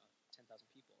going to reach 10,000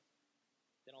 people,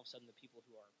 then all of a sudden the people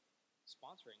who are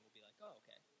sponsoring will be like, oh,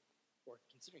 okay. Or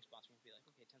considering sponsoring will be like,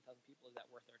 okay, 10,000 people, is that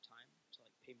worth their time to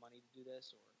like pay money to do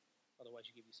this? Or otherwise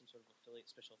you give you some sort of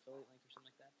special affiliate link or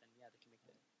something like that, then they can make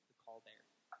the call there.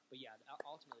 But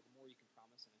ultimately, the more you can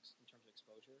promise in terms of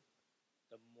exposure,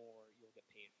 the more you'll get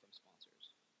paid from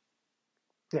sponsors.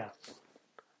 Yeah.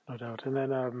 No doubt. And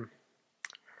then,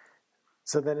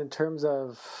 so then in terms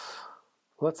of,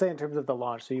 let's say in terms of the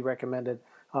launch, so you recommended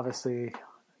obviously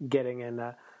getting in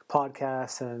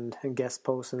podcasts and guest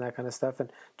posts and that kind of stuff.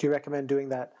 And do you recommend doing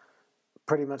that,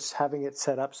 pretty much having it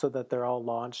set up so that they're all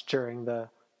launched during the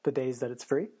days that it's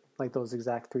free, like those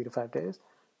exact 3 to 5 days,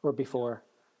 or before?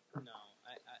 No,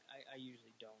 I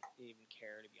usually don't even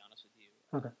care, to be honest with you.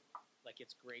 Okay. Like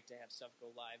it's great to have stuff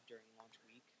go live during launch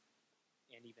week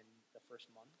and even the first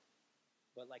month.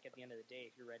 But like at the end of the day,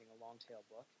 if you're writing a long tail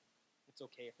book, it's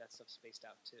okay if that stuff's spaced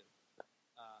out too.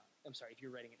 If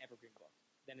you're writing an evergreen book,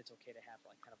 then it's okay to have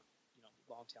like kind of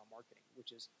long tail marketing,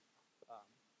 which is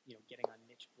getting on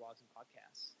niche blogs and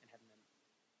podcasts and having them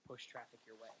push traffic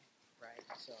your way, right?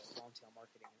 So long tail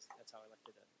marketing that's how I like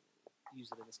to use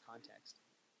it in this context.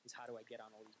 Is how do I get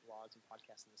on all these blogs and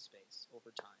podcasts in this space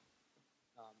over time?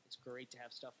 It's great to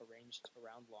have stuff arranged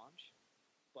around launch,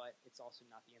 but it's also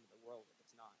not the end of the world if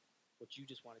it's not. What you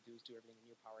just want to do is do everything in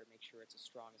your power to make sure it's as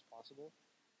strong as possible,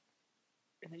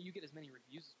 and then you get as many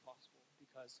reviews as possible,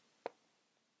 because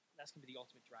that's going to be the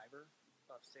ultimate driver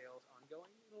of sales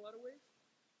ongoing in a lot of ways,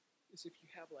 is if you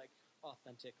have like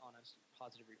authentic, honest,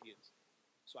 positive reviews.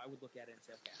 So I would look at it and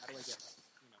say, okay, how do I get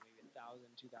maybe 1,000,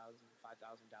 2,000,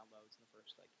 5,000 downloads in the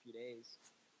first like few days,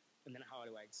 and then how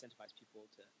do I incentivize people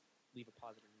to leave a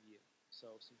positive review?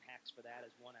 So some hacks for that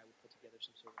is, one, I would put together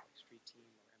some sort of like street team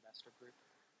or investor group,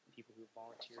 people who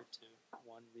volunteered to,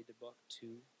 1, read the book,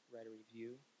 2, write a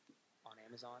review on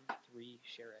Amazon, 3,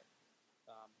 share it.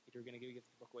 If you're going to give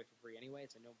the book away for free anyway,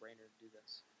 it's a no-brainer to do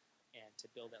this, and to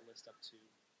build that list up to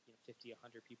 50,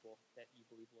 100 people that you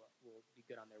believe will be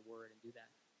good on their word and do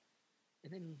that.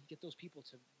 And then get those people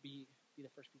to be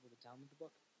the first people to download the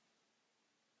book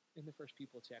and the first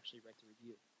people to actually write the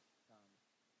review.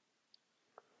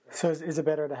 So is it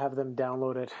better to have them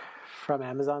download it from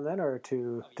Amazon then, or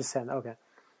to send? Okay.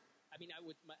 I mean, I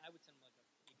would send them like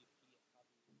maybe a PDF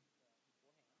copy beforehand,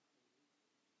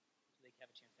 so they can have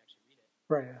a chance to actually read it.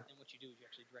 Right. Yeah. And what you do is you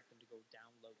actually direct them to go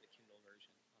download the Kindle version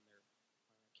on their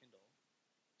Kindle,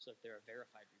 so that they're a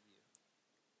verified review,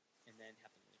 and then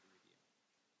have them leave a review.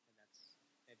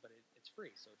 But it's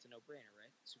free, so it's a no-brainer, right?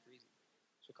 It's super easy.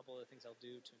 So a couple of the things I'll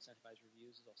do to incentivize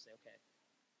reviews is I'll say, okay,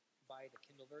 buy the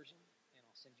Kindle version, and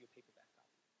I'll send you a paperback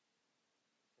copy.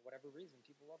 For whatever reason,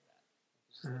 people love that.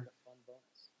 It's just like a fun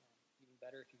bonus. Even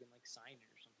better if you can like sign it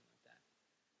or something like that.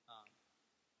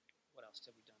 What else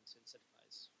have we done to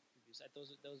incentivize reviews? Those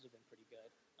have been pretty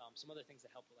good. Some other things that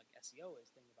help with like SEO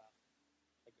is thinking about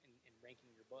like in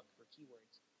ranking your book for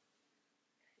keywords.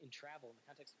 In travel, in the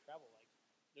context of travel, like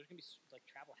there's gonna be like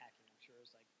travel hacking. I'm sure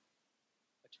is like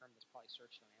a term that's probably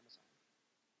searched on Amazon.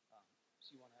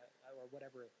 So you want to, or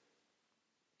whatever,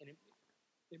 and it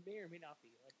may or may not be.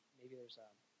 Like maybe there's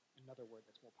another word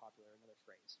that's more popular, another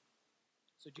phrase.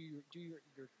 So do your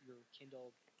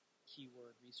Kindle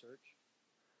keyword research.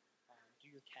 Do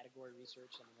your category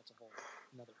research. I mean, that's a whole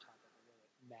another topic. A really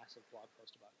massive blog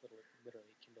post about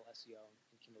literally Kindle SEO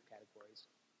and Kindle categories.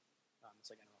 It's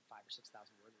like, I don't know, 5,000 or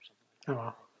 6,000 words or something like that. Oh,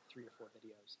 wow. I have like 3 or 4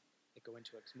 videos that go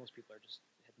into it because most people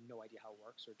have no idea how it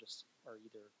works or just are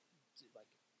either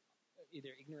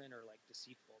ignorant or like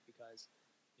deceitful because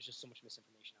there's just so much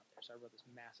misinformation out there. So I wrote this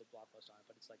massive blog post on it,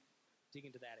 but it's like dig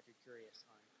into that if you're curious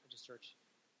on just search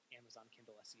Amazon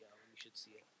Kindle SEO and you should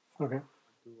see it Okay.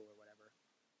 on Google or whatever,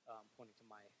 pointing to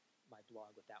my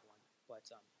blog with that one. But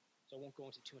so I won't go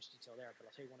into too much detail there, but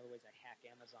I'll tell you one of the ways I hack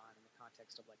Amazon in the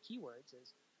context of like keywords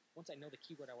is once I know the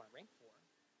keyword I want to rank for,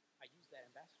 I use that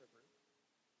ambassador group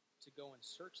to go and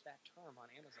search that term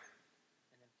on Amazon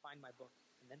and then find my book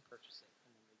and then purchase it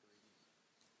and then leave a review.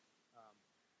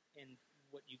 And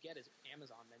what you get is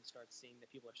Amazon then starts seeing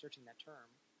that people are searching that term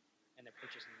and they're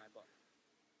purchasing my book.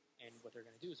 And what they're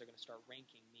going to do is they're going to start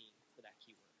ranking me for that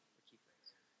keyword or key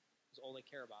phrase. Because all they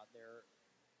care about,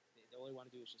 all they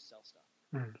want to do is just sell stuff.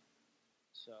 Mm.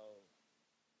 So,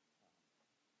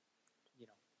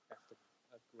 that's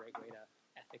a great way to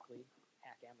ethically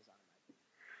hack Amazon in my opinion.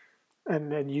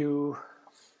 And then you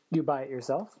buy it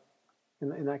yourself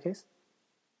in that case?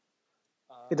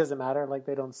 It doesn't matter, like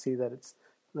they don't see that it's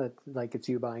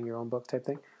you buying your own book type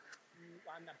thing?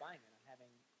 I'm not buying it. I'm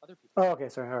having other people. Oh,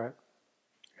 okay, sorry, all right.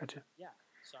 Gotcha. Yeah.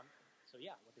 So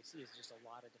what they see is just a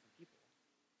lot of different people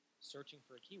searching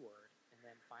for a keyword and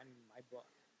then finding my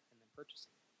book and then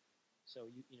purchasing it.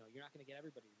 So you're not going to get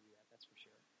everybody to do that, that's for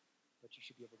sure. But you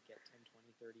should be able to get 10,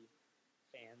 20, 30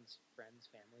 fans, friends,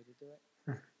 family to do it.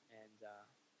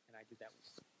 And I did that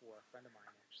for a friend of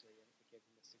mine actually, and I gave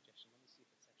him the suggestion. Let me see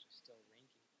if it's actually still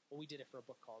ranking. Well, we did it for a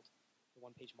book called The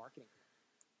One-Page Marketing Plan,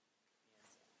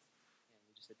 and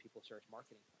we just did people search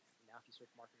marketing plan. And now, if you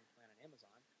search marketing plan on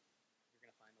Amazon, you're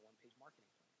going to find the One-Page Marketing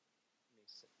Plan.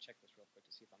 Let me check this real quick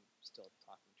to see if I'm still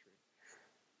talking true. Marketing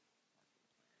plan.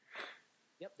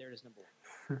 Yep, there it is, number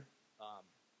 1.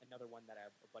 Another one that a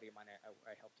buddy of mine,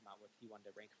 I helped him out with. He wanted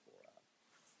to rank for,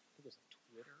 I think it was like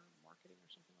Twitter marketing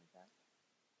or something like that.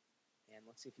 And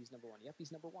let's see if he's number 1. Yep,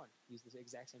 he's number 1. He used the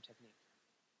exact same technique.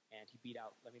 And he beat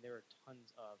out, there are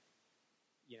tons of,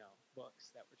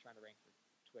 books that were trying to rank for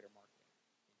Twitter marketing.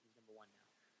 And he's number 1 now.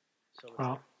 So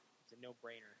it's a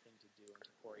no-brainer thing to do and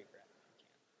to choreograph if you can.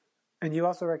 And you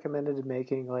also recommended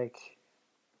making like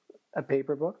a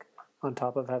paper book on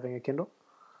top of having a Kindle?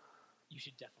 You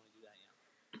should definitely do that, yeah.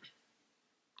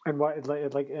 And why?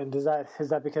 And is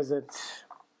that because is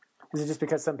it just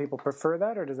because some people prefer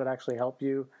that, or does it actually help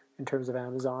you in terms of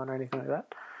Amazon or anything like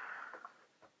that?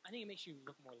 I think it makes you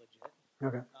look more legit.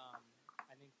 Okay.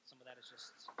 I think some of that is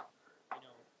just,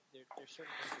 there's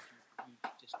certain things that you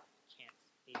just can't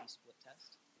A/B split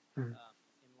test in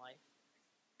life.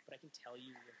 But I can tell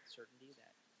you with certainty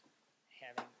that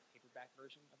having a paperback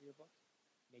version of your book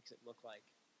makes it look like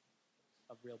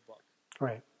a real book.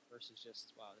 Right. Versus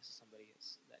just, wow, this is somebody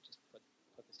that just put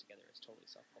this together. It's totally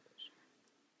self-published.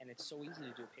 And it's so easy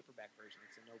to do a paperback version.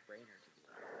 It's a no-brainer to do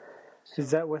that. So,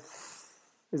 is that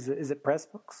is it press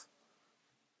books?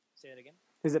 Say that again?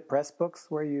 Is it press books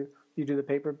where you do the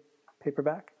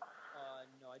paperback?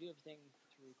 No, I do everything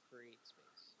through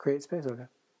CreateSpace. CreateSpace, okay.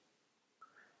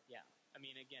 Yeah.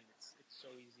 Again, it's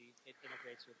so easy. It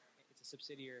integrates with, it's a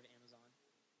subsidiary of Amazon.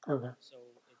 Okay. So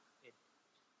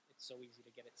it's so easy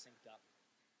to get it synced up.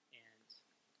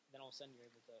 And then all of a sudden you're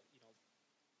able to,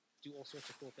 do all sorts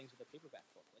of cool things with a paperback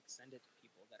book, like send it to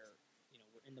people that are,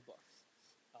 were in the book.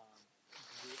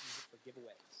 You can use it for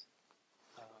giveaways.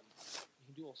 You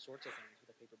can do all sorts of things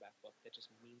with a paperback book that just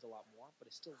means a lot more, but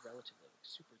it's still relatively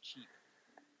super cheap.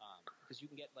 Because you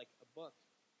can get like a book,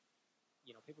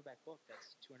 paperback book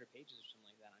that's 200 pages or something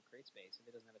like that on CreateSpace, and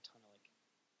it doesn't have a ton of like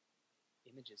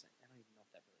images in it. I don't even know if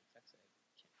that really affects it.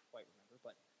 I can't quite remember,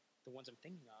 but the ones I'm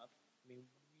thinking of, they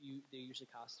usually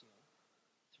cost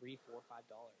 $3, $4, $5,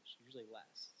 usually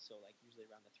less. So like usually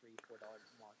around the $3, $4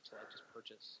 mark to like just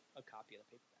purchase a copy of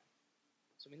the paperback.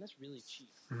 So that's really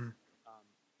cheap, and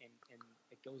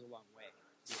it goes a long way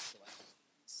to like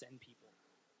send people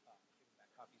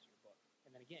paperback copies of your book.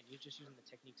 And then again, you're just using the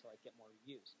technique to like get more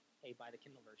reviews. Hey, buy the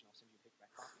Kindle version, I'll send you a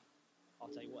paperback copy. I'll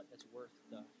tell you what, that's worth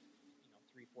the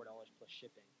 $3, $4 plus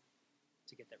shipping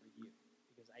to get that review,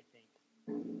 because I think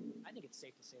it's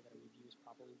safe to say that a review is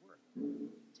probably worth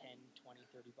 $10, $20,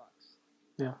 $30.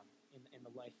 Yeah. In the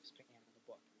lifespan of the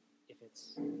book, if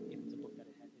it's a book that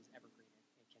is evergreen and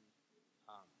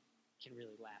can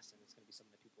really last, and it's going to be something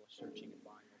that people are searching and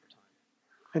buying over time.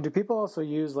 And do people also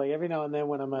use, like, every now and then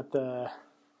when I'm at the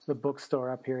bookstore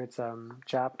up here, it's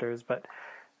Chapters, but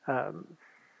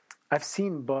I've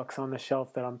seen books on the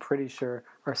shelf that I'm pretty sure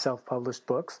are self-published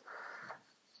books.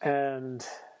 And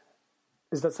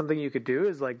is that something you could do?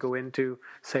 Is like go into,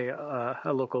 say,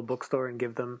 a local bookstore and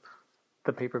give them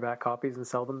the paperback copies and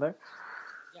sell them there?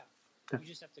 Yeah. You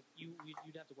just have to you'd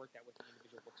have to work that with an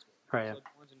individual bookstore. Right. So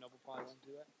Barnes and Noble probably won't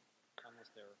do it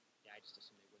unless they're. Yeah, I just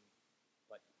assume they wouldn't.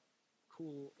 But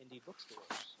cool indie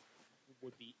bookstores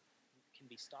can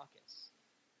be stockists,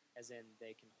 as in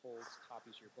they can hold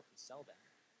copies of your book and sell them.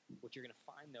 What you're going to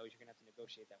find though is you're going to have to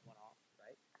negotiate that one off,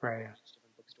 right? Right. Each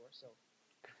different bookstore. So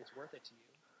if it's worth it to you,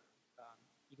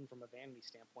 even from a vanity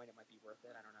standpoint, it might be worth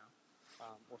it. I don't know.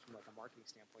 Or from like a marketing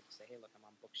standpoint, to say, hey, look, I'm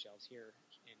on bookshelves here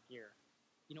and here.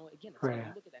 You know, again, it's like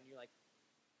you look at that and you're like,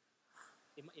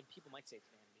 people might say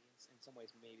it's vanity. In some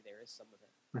ways, maybe there is some of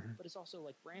it, but it's also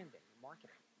like branding and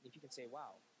marketing. If you can say,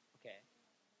 wow, okay,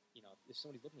 you know, if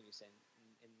somebody's looking at you saying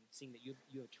and seeing that you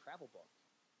have a travel book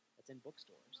that's in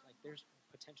bookstores, like there's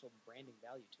potential branding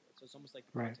value to it. So it's almost like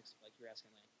the context of like you're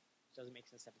asking, like, does it make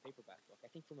sense to have a paperback book? I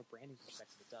think from a branding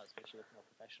perspective, it does. It makes you look more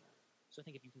professional. So I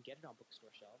think if you can get it on bookstore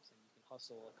shelves and you can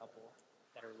hustle a couple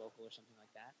that are local or something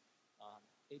like that,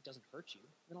 it doesn't hurt you.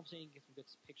 Then I'm saying you get some good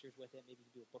pictures with it. Maybe you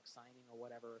can do a book signing or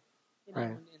whatever.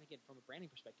 And, and again, from a branding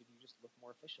perspective, you just look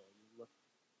more official. You look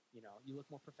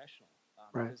more professional.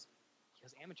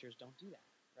 Because amateurs don't do that,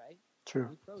 right?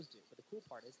 True. Only pros do. But the cool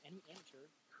part is any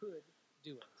amateur could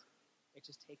do it. It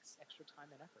just takes extra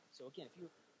time and effort. So again,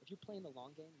 if you're playing the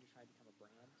long game and you're trying to become a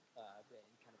brand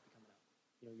and kind of become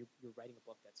you're writing a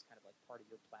book that's kind of like part of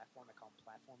your platform. I call them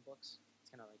platform books.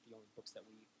 It's kind of like the only books that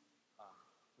we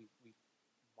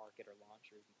market or launch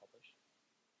or even publish.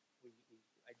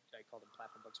 I call them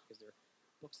platform books because they're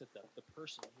books that the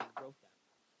person who wrote them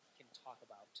can talk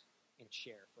about and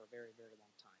share for a very, very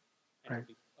long time. And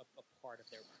it'll be a part of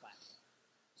their platform.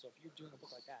 So if you're doing a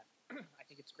book like that, I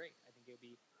think it's great. I think it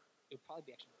would probably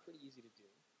be actually pretty easy to do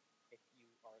if you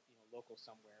are local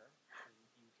somewhere and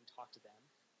you can talk to them.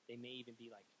 They may even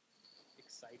be like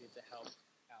excited to help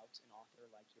out an author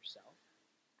like yourself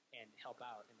and help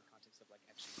out in the context of like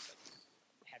actually like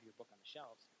have your book on the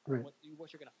shelves. Right. What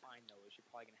you're going to find though is you're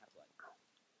probably going to have to like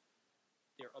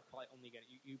they're probably only going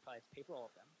to you probably have to pay for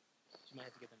all of them. So you might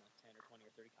have to get them like 10 or 20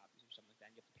 or 30 copies or something like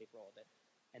that. And you have to pay for all of it,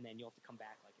 and then you'll have to come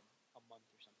back like in a month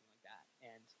or something like that.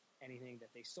 And anything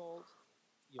that they sold,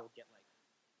 you'll get like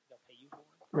they'll pay you for.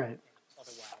 Right. And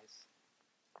otherwise,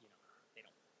 they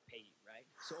don't pay you, right?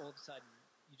 So all of a sudden,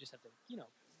 you just have to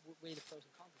weigh the pros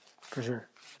and cons of it. For sure.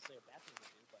 Not necessarily a bad thing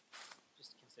to do, but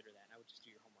just consider that. And I would just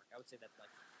do your homework. I would say that's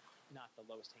like not the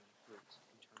lowest hanging fruit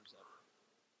in terms of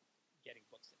getting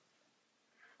books in.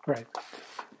 Right.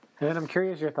 And then I'm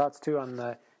curious your thoughts too on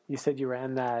you said you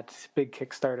ran that big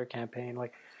Kickstarter campaign.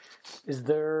 Like, is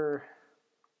there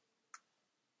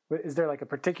like a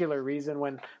particular reason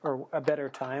or a better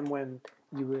time when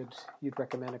you'd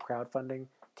recommend a crowdfunding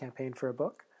campaign for a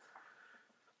book?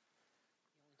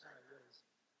 The only time I would is,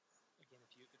 again,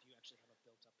 if you actually have a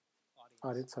built-up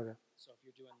audience. Okay. So if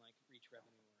you're doing like reach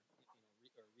revenue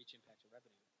or reach impact or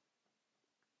revenue,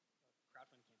 a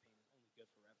crowdfunding campaign is only good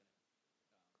for revenue.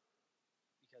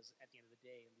 Because at the end of the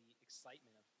day, the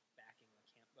excitement of backing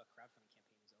a crowdfunding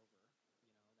campaign is over.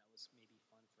 That was maybe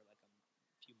fun for like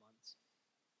a few months,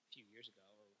 a few years ago,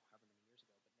 or however many years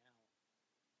ago. But now,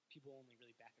 people only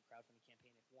really back a crowdfunding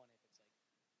campaign if it's like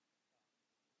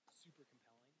super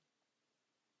compelling,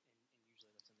 and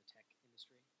usually that's in the tech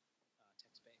industry,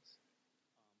 tech space.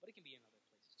 But it can be in other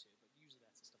places too. But usually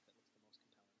that's the stuff that looks the most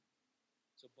compelling.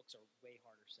 So books are way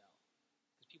harder to sell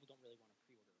because people don't really want to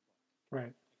pre-order a book.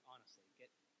 Right. Like honestly,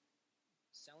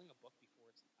 selling a book before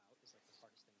it's out is like the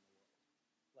hardest thing in the world.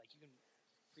 Like you can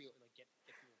get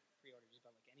people pre-order just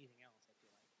about like anything else. I feel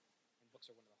like, and books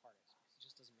are one of the hardest because it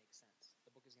just doesn't make sense.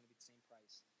 The book is going to be the same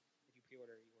price if you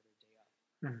pre-order or you order a day up.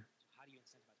 Mm-hmm. So how do you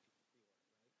incentivize people to pre-order,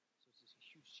 right? So it's this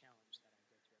huge challenge that I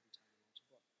go through every time we launch a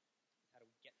book. Is how do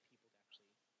we get people to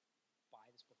actually buy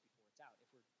this book before it's out?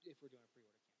 If we're doing a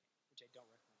pre-order campaign, which I don't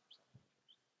recommend for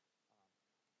self-publishers,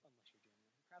 unless you're doing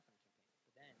a crowdfunding campaign.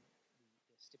 But then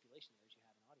the stipulation there is you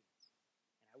have an audience, and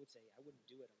I would say I wouldn't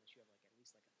do it unless you have like at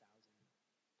least like 1,000,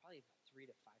 probably about 3,000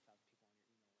 to 5,000 people on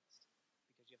your email list,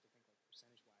 because you have to think like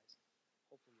percentage-wise.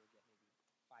 Hopefully, you'll get maybe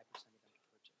 5% of them to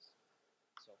purchase.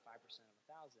 So 5% of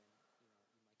 1,000, you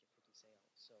might get 50 sales.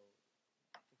 So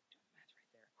I think I'm doing the math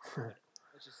right there. But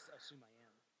let's just assume I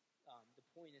am. The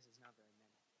point is, it's not very many,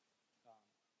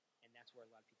 and that's where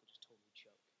a lot of people just totally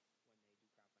choke when they do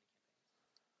crowdfunding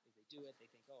campaigns. Is they do it, they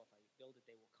think, oh, if I build it,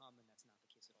 they will come, and that's not the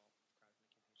case at all with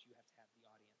crowdfunding campaigns. You have to have the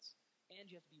audience,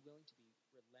 and you have to be willing to be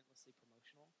relentlessly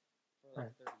promotional for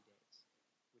like 30 days,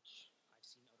 which I've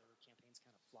seen other campaigns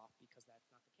kind of flop because that's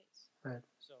not the case. Right.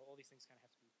 So all these things kind of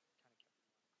have to be kind of kept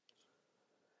in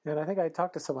mind. And I think I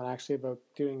talked to someone actually about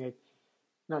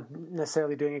not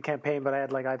necessarily doing a campaign, but I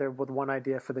had like either with one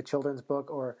idea for the children's book,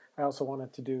 or I also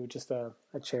wanted to do just a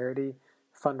charity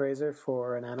fundraiser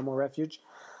for an animal refuge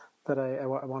that I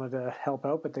wanted to help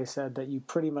out. But they said that you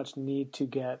pretty much need to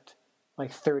get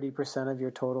like 30% of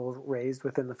your total raised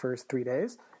within the first 3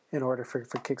 days in order for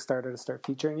Kickstarter to start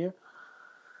featuring you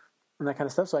and that kind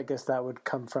of stuff. So I guess that would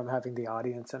come from having the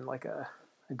audience and like a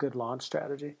good launch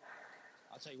strategy.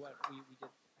 I'll tell you what, we did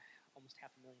almost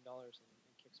 $500,000 in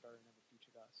Kickstarter and never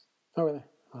featured us. Oh, really?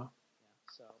 Wow. Yeah.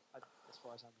 So as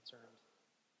far as I'm concerned,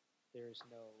 there's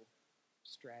no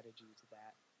strategy to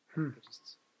that.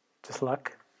 It's just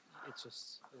luck. It's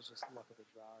just luck of the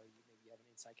draw. Or maybe you have an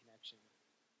inside connection.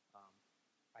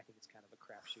 I think it's kind of a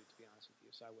crapshoot, to be honest with you.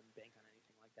 So I wouldn't bank on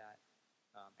anything like that.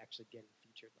 Actually getting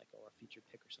featured, like or a featured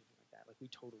pick or something like that. Like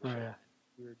we totally should. Yeah.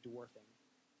 We were dwarfing.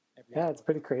 Yeah, it's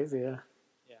pretty crazy. Yeah.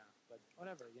 Yeah, but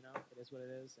whatever. You know, it is what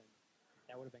it is, and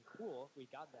that would have been cool if we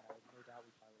got that. No doubt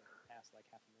we probably would have passed like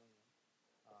 $500,000.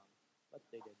 But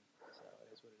they didn't. So it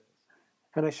is what it is.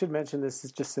 And I should mention this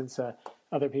is just since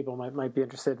other people might be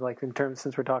interested, like in terms,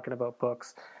 since we're talking about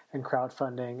books and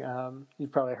crowdfunding,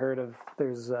 you've probably heard of,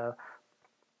 there's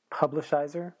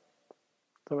Publishizer,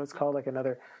 so it's called, like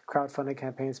another crowdfunding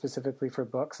campaign specifically for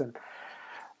books. And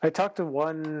I talked to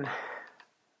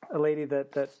a lady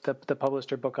that published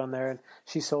her book on there, and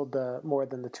she sold more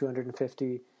than the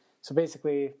 250. So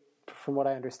basically, from what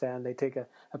I understand, they take a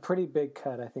pretty big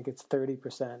cut. I think it's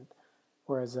 30%.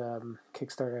 Whereas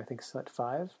Kickstarter, I think, is at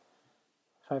 5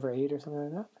 or 8 or something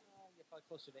like that. Yeah, probably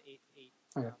closer to 8.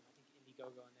 Okay. I think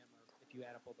Indiegogo and them, if you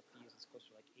add up all the fees, it's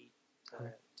closer to like 8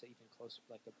 to even closer,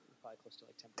 probably close to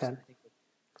like 10%. 10. I think with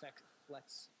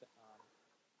Flex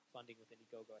funding with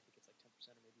Indiegogo, I think it's like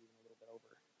 10% or maybe even a little bit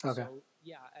over. Okay. So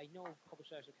yeah, I know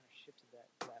Publishizer kind of shifted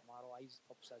that model. I used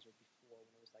Publishizer before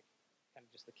when it was like kind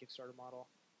of just the Kickstarter model,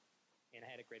 and I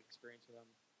had a great experience with them.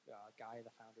 Guy,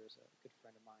 the founder, is a good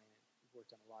friend of mine.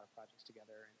 Worked on a lot of projects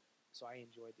together, and so I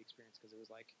enjoyed the experience because it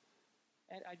was like,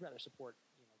 and I'd rather support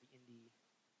the indie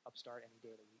upstart any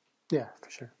day of the week. Yeah, for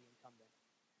sure. The incumbent.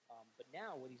 But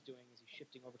now what he's doing is he's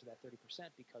shifting over to that 30%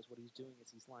 because what he's doing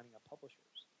is he's lining up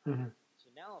publishers. Mm-hmm.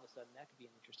 So now all of a sudden that could be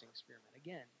an interesting experiment.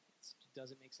 Again, it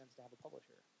doesn't make sense to have a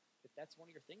publisher. If that's one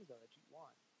of your things though that you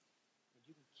want, and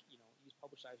you can use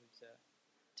Publishizer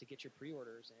to get your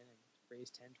pre-orders in and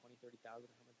raise 10, 20, 30,000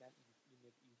 or something like that, you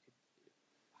could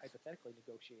hypothetically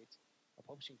negotiate a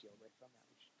publishing deal right from that,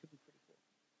 which could be pretty cool.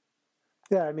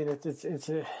 Yeah, I mean it's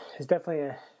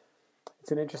definitely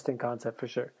it's an interesting concept for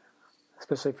sure,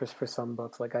 especially for some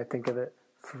books. Like I think of it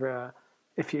for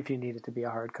if you need it to be a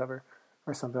hardcover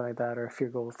or something like that, or if your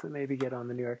goal is to maybe get on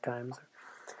the New York Times.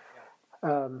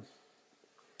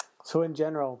 So in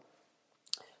general,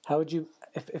 how would you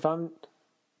if I'm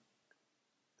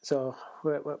so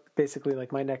basically,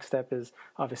 like my next step is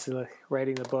obviously like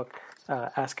writing the book,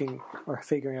 asking or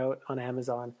figuring out on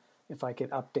Amazon if I could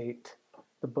update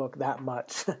the book that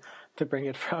much to bring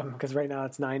it from, because right now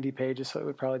it's 90 pages, so it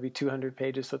would probably be 200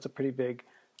 pages, so it's a pretty big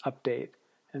update,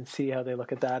 and see how they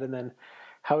look at that. And then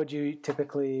how would you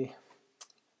typically,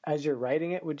 as you're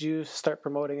writing it, would you start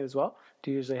promoting it as well?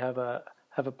 Do you usually have a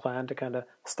plan to kind of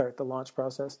start the launch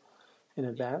process in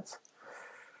advance?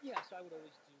 Yeah, so I would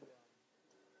always do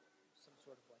some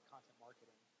sort of like content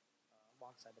marketing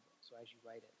alongside the book. So as you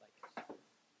write it, like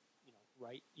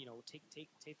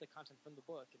take the content from the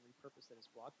book and repurpose it as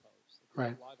blog posts.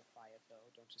 Right. Blogify it though.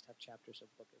 Don't just have chapters of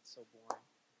a book. It's so boring.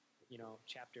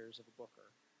 Chapters of a book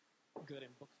are good in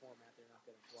book format. They're not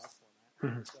good in blog format.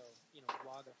 Mm-hmm. So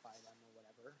blogify them or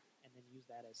whatever, and then use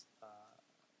that as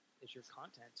your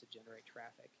content to generate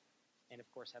traffic, and of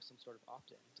course have some sort of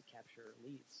opt-in to capture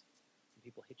leads. When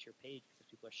people hit your page because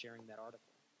people are sharing that article.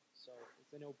 So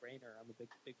it's a no-brainer. I'm a big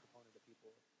proponent of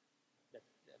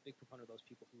those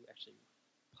people who actually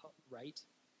write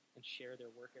and share their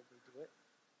work as they do it.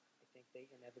 I think they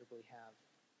inevitably have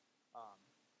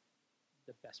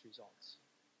the best results.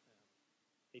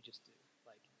 They just do,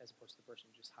 like, as opposed to the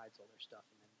person who just hides all their stuff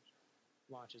and then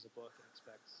launches a book and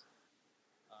expects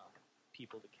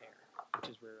people to care,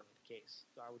 which is rarely the case.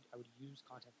 So I would use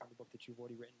content from the book that you've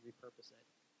already written, repurpose it,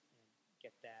 and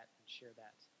get that and share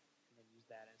that, and then use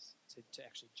that as to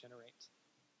actually generate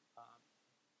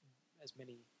as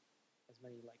many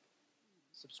like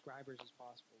subscribers as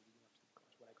possible leading up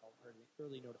to what I call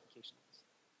early notification list.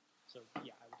 So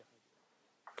yeah, I would definitely do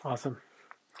that. Awesome.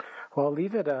 Well, I'll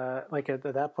leave it like at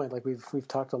that point. Like we've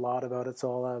talked a lot about it,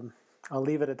 so I'll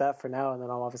leave it at that for now, and then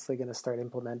I'm obviously going to start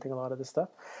implementing a lot of this stuff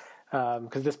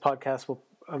because this podcast will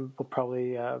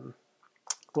probably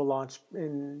will launch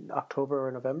in October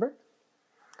or November.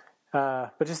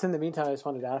 But just in the meantime, I just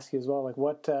wanted to ask you as well, like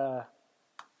what,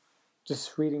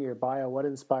 just reading your bio, what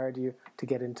inspired you to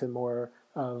get into more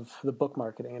of the book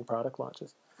marketing and product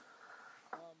launches?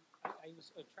 I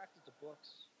was attracted to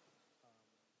books and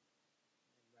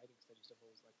writing because I just have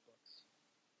always liked books.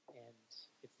 And it's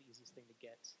the easiest thing to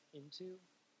get into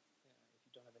if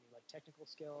you don't have any like technical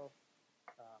skill.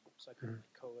 So I couldn't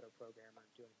like code or program or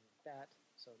do anything like that.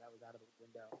 So that was out of the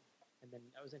window. And then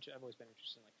I've always been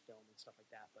interested in like film and stuff like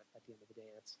that. But at the end of the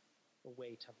day, that's a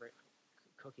way tougher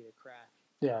cookie to crack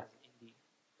as an indie.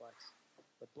 But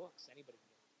books, anybody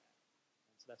can get into that.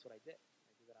 And so that's what I did.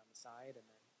 I did that on the side, and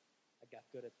then I got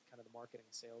good at kind of the marketing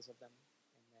and sales of them.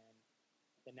 And then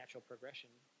the natural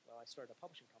progression, well, I started a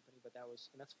publishing company,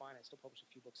 and that's fine. I still publish a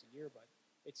few books a year, but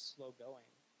it's slow going.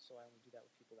 So I only do that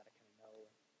with people that I kind of know,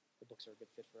 and the books are a good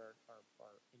fit for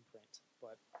our imprint.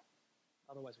 But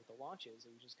otherwise, with the launches,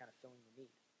 it was just kind of filling the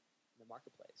need in the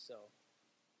marketplace. So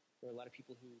there are a lot of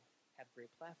people who have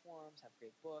great platforms, have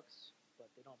great books,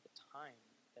 but they don't have the time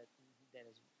that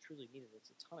is truly needed.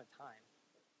 It's a ton of time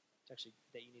that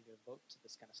you need to devote to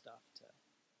this kind of stuff, to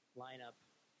line up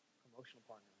promotional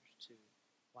partners, to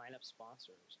line up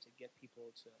sponsors, to get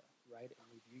people to write and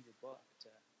review your book, to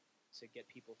get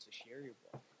people to share your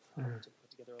book, to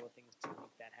put together all the things to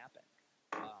make that happen.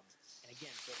 And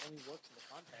again, so it only works in the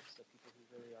context of people who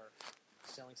really are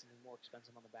selling something more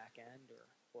expensive on the back end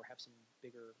or have some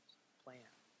bigger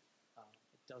plan.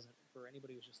 It doesn't, for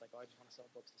anybody who's just like, oh, I just want to sell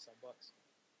books to sell books,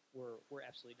 we're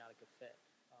absolutely not a good fit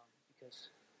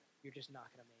because you're just not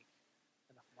going to make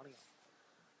enough money on it.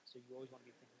 So you always want to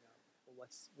be thinking of, well,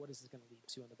 what is this going to lead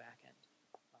to on the back end?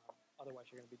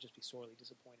 Otherwise, you're going to be sorely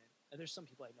disappointed. And there's some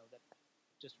people I know that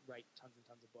just write tons and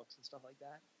tons of books and stuff like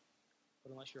that.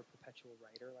 But unless you're a perpetual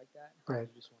writer like that, right.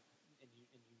 you just want and you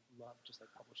love just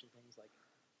like publishing things like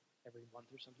every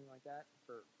month or something like that.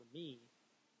 For me,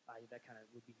 that kind of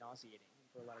would be nauseating.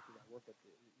 For a lot of people I work with,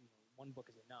 one book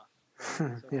is enough.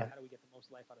 Right? So how do we get the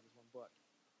most life out of this one book?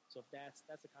 So if that's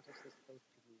the context of those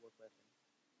people we work with.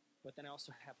 But then I also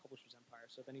have Publishers Empire.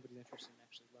 So if anybody's interested in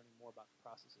actually learning more about the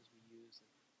processes we use and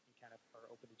kind of are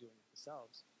open to doing it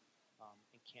themselves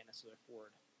and can't necessarily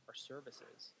afford our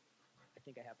services, I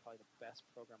think I have probably the best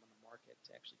program on the market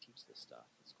to actually teach this stuff.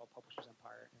 It's called Publishers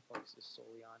Empire, and it focuses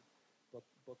solely on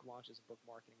book launches, book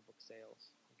marketing, book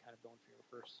sales, and kind of going for your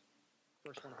first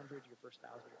 100, your first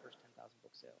 1,000, your first 10,000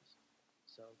 book sales.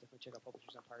 So definitely check out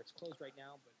Publishers Empire. It's closed right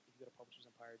now, but if you go to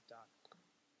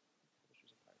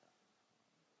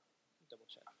double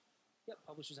check. Yep,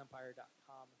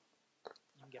 publishersempire.com.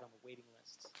 You can get on the waiting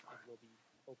list, and we'll be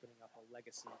opening up a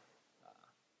legacy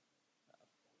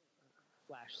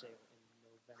flash sale in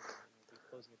November, and we'll be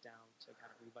closing it down to kind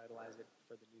of revitalize it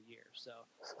for the new year. So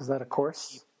is that a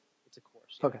course? It's a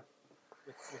course. Yeah, okay.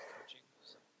 With coaching.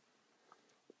 So.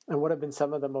 And what have been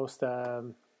some of the most?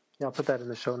 I'll put that in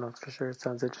the show notes for sure. It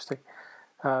sounds interesting.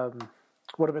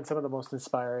 What have been some of the most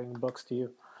inspiring books to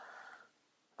you?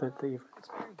 That you've...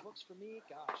 Inspiring books for me?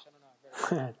 Gosh, I don't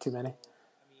know. Too many. So,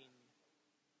 I mean,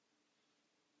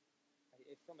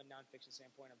 from a nonfiction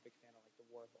standpoint, I'm a big fan of like The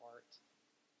War of Art,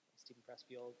 Stephen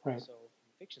Pressfield. Right. So from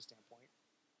a fiction standpoint,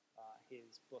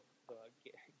 his book, The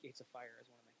Gates of Fire, is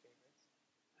one of my favorites.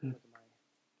 Look at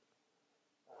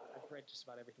I've read just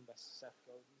about everything by Seth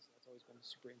Godin, so that's always been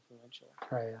super influential.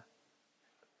 Right.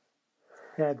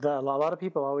 Yeah. A lot of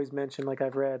people always mention, like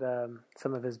I've read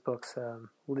some of his books,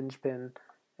 Lynchpin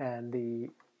and the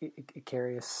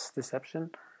Icarus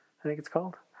Deception, I think it's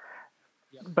called.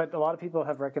 Yep. But a lot of people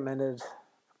have recommended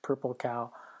Purple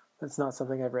Cow. That's not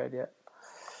something I've read yet.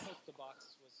 Poke the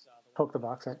Box was the Poke the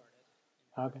Box, right?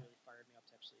 And okay. Really fired me up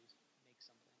to actually make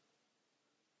something.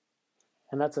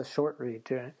 And that's a short read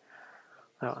too, right?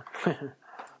 Oh.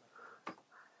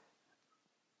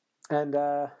 And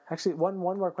actually, one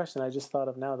more question I just thought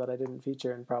of now that I didn't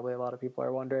feature, and probably a lot of people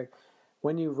are wondering: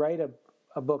 when you write a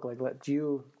book, like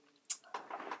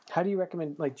how do you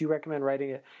recommend? Like, do you recommend writing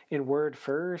it in Word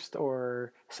first,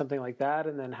 or something like that,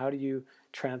 and then how do you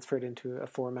transfer it into a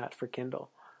format for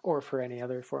Kindle, or for any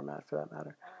other format for that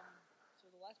matter? So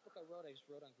the last book I just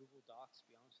wrote on Google Docs. To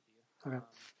be honest with you, okay. I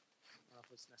don't know if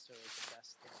it's necessarily the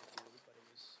best thing to do, but it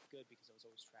was good because I was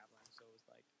always traveling, so it was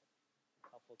like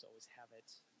helpful to always have it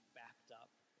backed up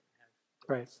and have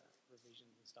right.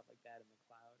 Revisions and stuff like that in the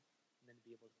cloud, and then to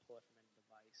be able to pull it from any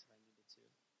device if I needed to.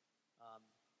 I'm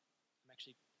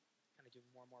actually kind of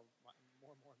doing more and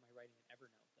more of my writing in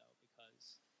Evernote though,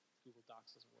 because Google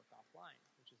Docs doesn't work offline,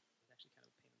 which is actually kind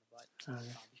of a pain in the But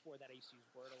before that, I used to use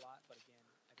Word a lot. But again,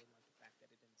 I didn't like the fact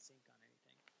that it didn't sync on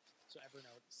anything. So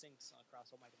Evernote syncs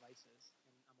across all my devices,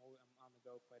 and I'm on the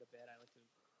go quite a bit. I like to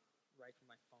write from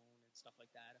my phone and stuff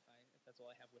like that if that's all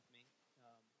I have with me.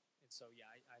 And so yeah,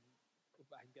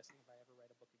 I'm guessing if I ever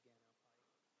write a book again,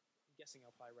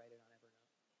 I'll probably write it on Evernote.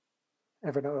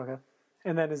 Evernote, okay.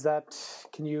 And then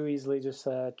can you easily just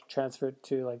transfer it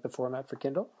to like the format for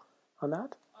Kindle on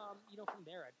that? From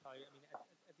there, I'd probably,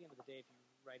 at the end of the day, if you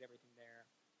write everything there,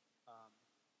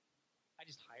 I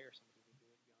just hire somebody to do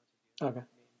it, to be honest with you. Okay.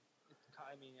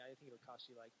 I think it would cost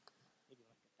you maybe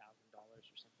 $1,000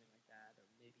 or something like that, or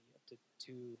maybe up to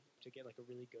 $2,000 to get like a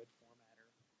really good formatter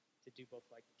to do both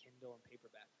like Kindle and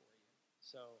paperback for you.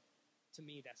 So to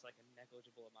me, that's like a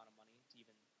negligible amount of money to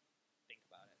even think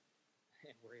about it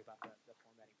and worry about the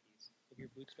formatting piece. If you're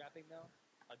bootstrapping though,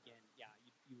 again, yeah,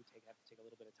 you would have to take a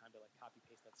little bit of time to like copy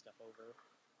paste that stuff over,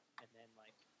 and then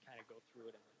like kind of go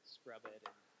through it and then scrub it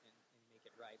and make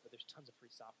it right. But there's tons of free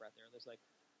software out there. There's like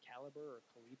Calibre or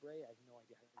Calibre. I have no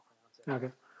idea how you pronounce it.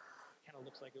 Okay. Kind of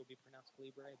looks like it would be pronounced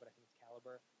Calibre, but I think it's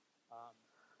Calibre.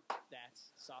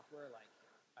 That's software. Like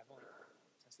I've only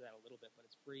tested that a little bit, but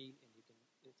it's free and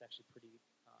it's actually pretty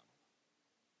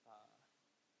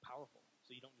powerful.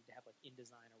 So you don't need to have like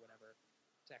InDesign or whatever.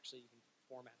 It's actually, you can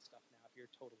format stuff now if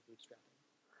you're totally bootstrapping.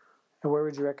 And where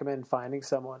would you recommend finding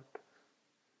someone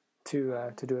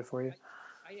to do it for you?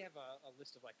 I have a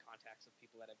list of like contacts of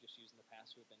people that I've just used in the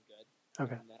past who have been good.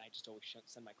 Okay. And that I just always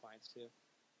send my clients to.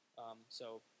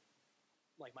 So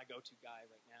like my go-to guy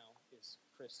right now is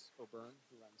Chris O'Byrne,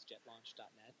 who runs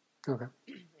jetlaunch.net. Okay.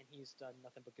 And he's done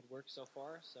nothing but good work so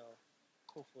far. So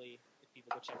hopefully if people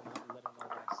go check him out and let him know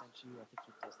that I sent you, I think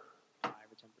he does 5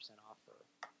 or 10% off for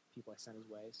people I send his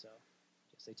way. So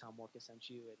just say Tom Morka sent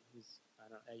you, and he's,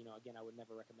 again, I would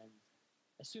never recommend,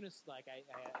 as soon as like I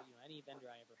any vendor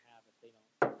I ever have,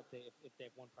 if they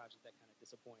have one project that kind of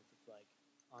disappoints, it's like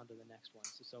on to the next one.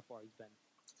 So far he's been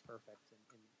perfect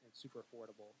and super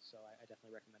affordable. So I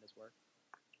definitely recommend his work.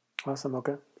 Awesome.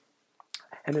 Okay.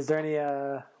 And is there any,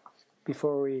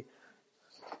 before we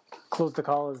close the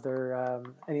call, is there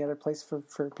any other place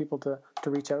for people to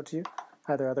reach out to you?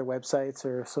 Either other websites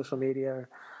or social media? Or...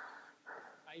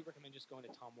 I recommend just going to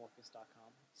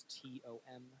tommorkes.com. It's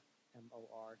TOMMORKES.com.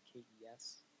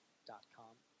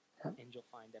 Yeah. And you'll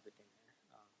find everything there.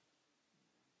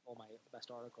 All my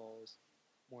best articles,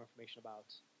 more information about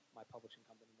my publishing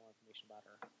company, more information about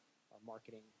our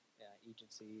marketing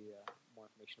agency, more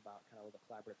information about kind of all the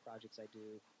collaborative projects I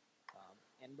do.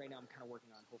 And right now I'm kind of working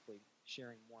on hopefully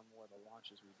sharing more and more of the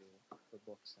launches we do for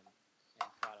books and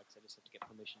products. I just have to get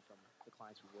permission from the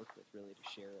clients we work with really to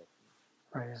share it.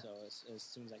 Right, yeah. So as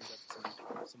soon as I can get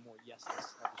some more yeses,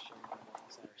 I'll be sharing more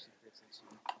insider secrets into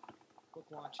book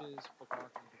launches, book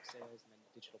marketing, book sales, and then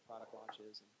digital product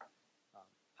launches, and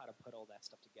how to put all that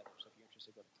stuff together. So if you're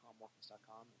interested, go to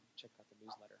tommorkes.com and check out the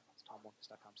newsletter. It's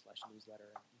tommorkes.com/newsletter,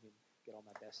 and you can get all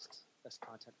my best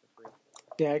content for free.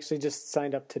 Yeah, I actually just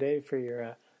signed up today for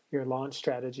your launch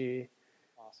strategy.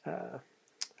 Awesome.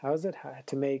 How is it?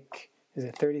 To make, is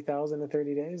it 30,000 in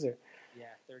 30 days or?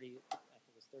 Yeah, 30. I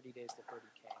think it was 30 days to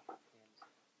 30K, and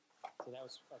so that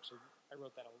was actually, I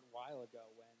wrote that a while ago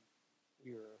when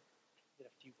we did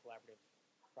a few collaborative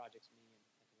projects. Me and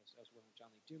I was working with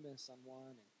John Lee Dumas on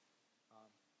one, and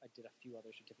I did a few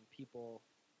others with different people,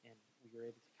 and we were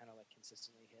able to kind of like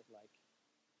consistently hit like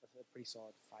a pretty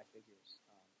solid 5 figures.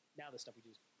 Now the stuff we do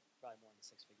is probably more in the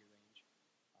 6-figure range,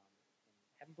 and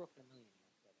haven't broken $1 million yet,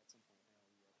 but at some point I know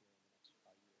we will here in the next year.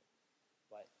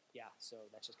 But yeah, so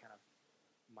that's just kind of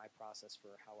my process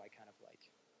for how I kind of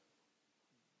like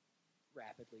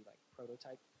rapidly like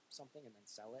prototype something and then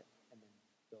sell it and then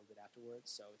build it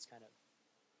afterwards. So it's kind of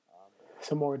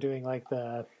so more doing like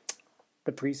the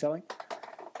pre-selling.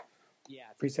 Yeah,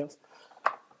 pre-sales.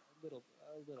 A little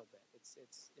bit. It's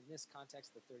in this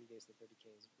context, the 30 days to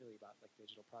 30K is really about like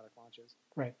digital product launches,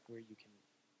 right? Where you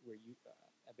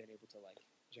have been able to like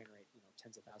generate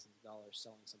tens of thousands of dollars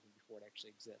selling something before it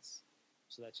actually exists.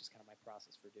 So that's just kind of my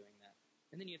process for doing that.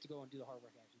 And then you have to go and do the hard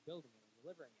work of actually building it and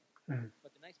delivering it. Mm-hmm.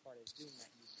 But the nice part is doing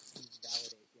that, you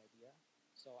validate the idea.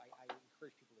 So I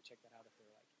encourage people to check that out if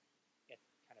they're like at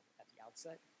the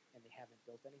outset and they haven't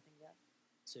built anything yet.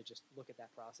 So just look at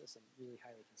that process and really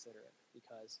highly consider it,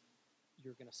 because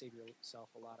you're going to save yourself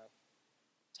a lot of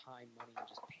time, money, and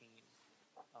just pain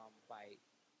by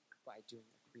doing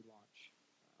a pre-launch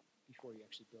before you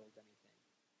actually build anything.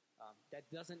 That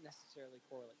doesn't necessarily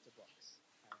correlate to books,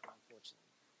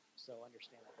 unfortunately. So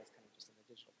understand that that's kind of just in the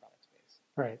digital product space.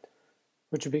 Right,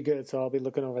 which would be good. So I'll be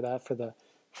looking over that for the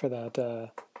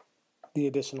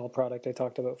additional product I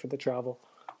talked about for the travel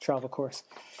course.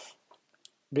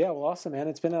 But yeah, well, awesome, man.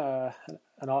 It's been an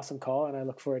awesome call, and I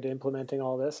look forward to implementing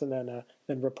all this and then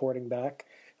reporting back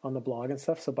on the blog and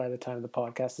stuff. So by the time the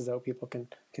podcast is out, people can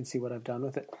see what I've done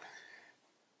with it.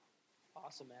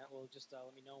 Awesome, Matt. Well, just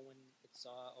let me know when it's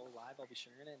live. I'll be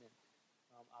sharing it. And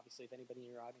obviously, if anybody in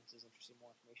your audience is interested in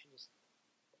more information, just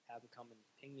have them come and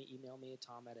ping me, email me at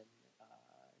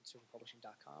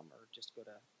tom@insurgentpublishing.com, or just go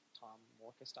to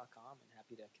tommorcus.com, and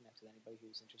happy to connect with anybody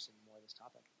who's interested in more of this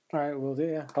topic. All right, we'll do,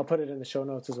 yeah. I'll put it in the show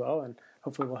notes as well, and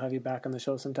hopefully we'll have you back on the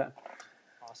show sometime.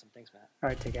 Awesome. Thanks, Matt. All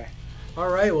right, take care. All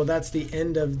right, well, that's the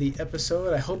end of the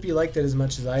episode. I hope you liked it as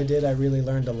much as I did. I really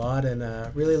learned a lot, and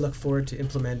really look forward to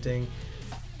implementing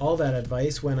all that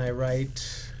advice when I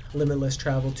write Limitless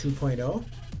Travel 2.0.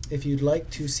 If you'd like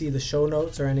to see the show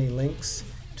notes or any links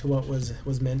to what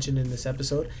was mentioned in this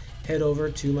episode, head over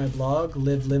to my blog,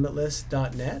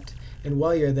 livelimitless.net. And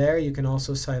while you're there, you can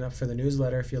also sign up for the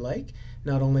newsletter if you like.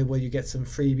 Not only will you get some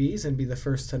freebies and be the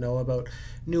first to know about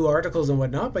new articles and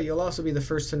whatnot, but you'll also be the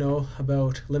first to know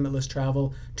about Limitless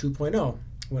Travel 2.0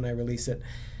 when I release it.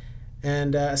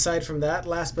 And aside from that,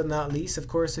 last but not least, of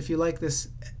course, if you like this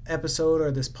episode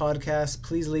or this podcast,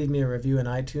 please leave me a review in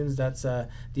iTunes. That's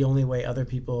the only way other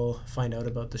people find out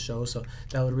about the show. So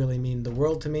that would really mean the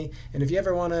world to me. And if you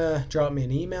ever want to drop me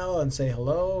an email and say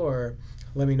hello, or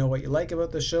let me know what you like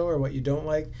about the show or what you don't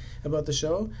like about the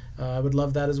show, I would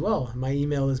love that as well. My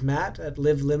email is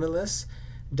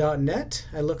matt@livelimitless.net.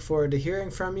 I look forward to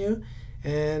hearing from you,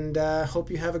 and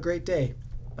hope you have a great day.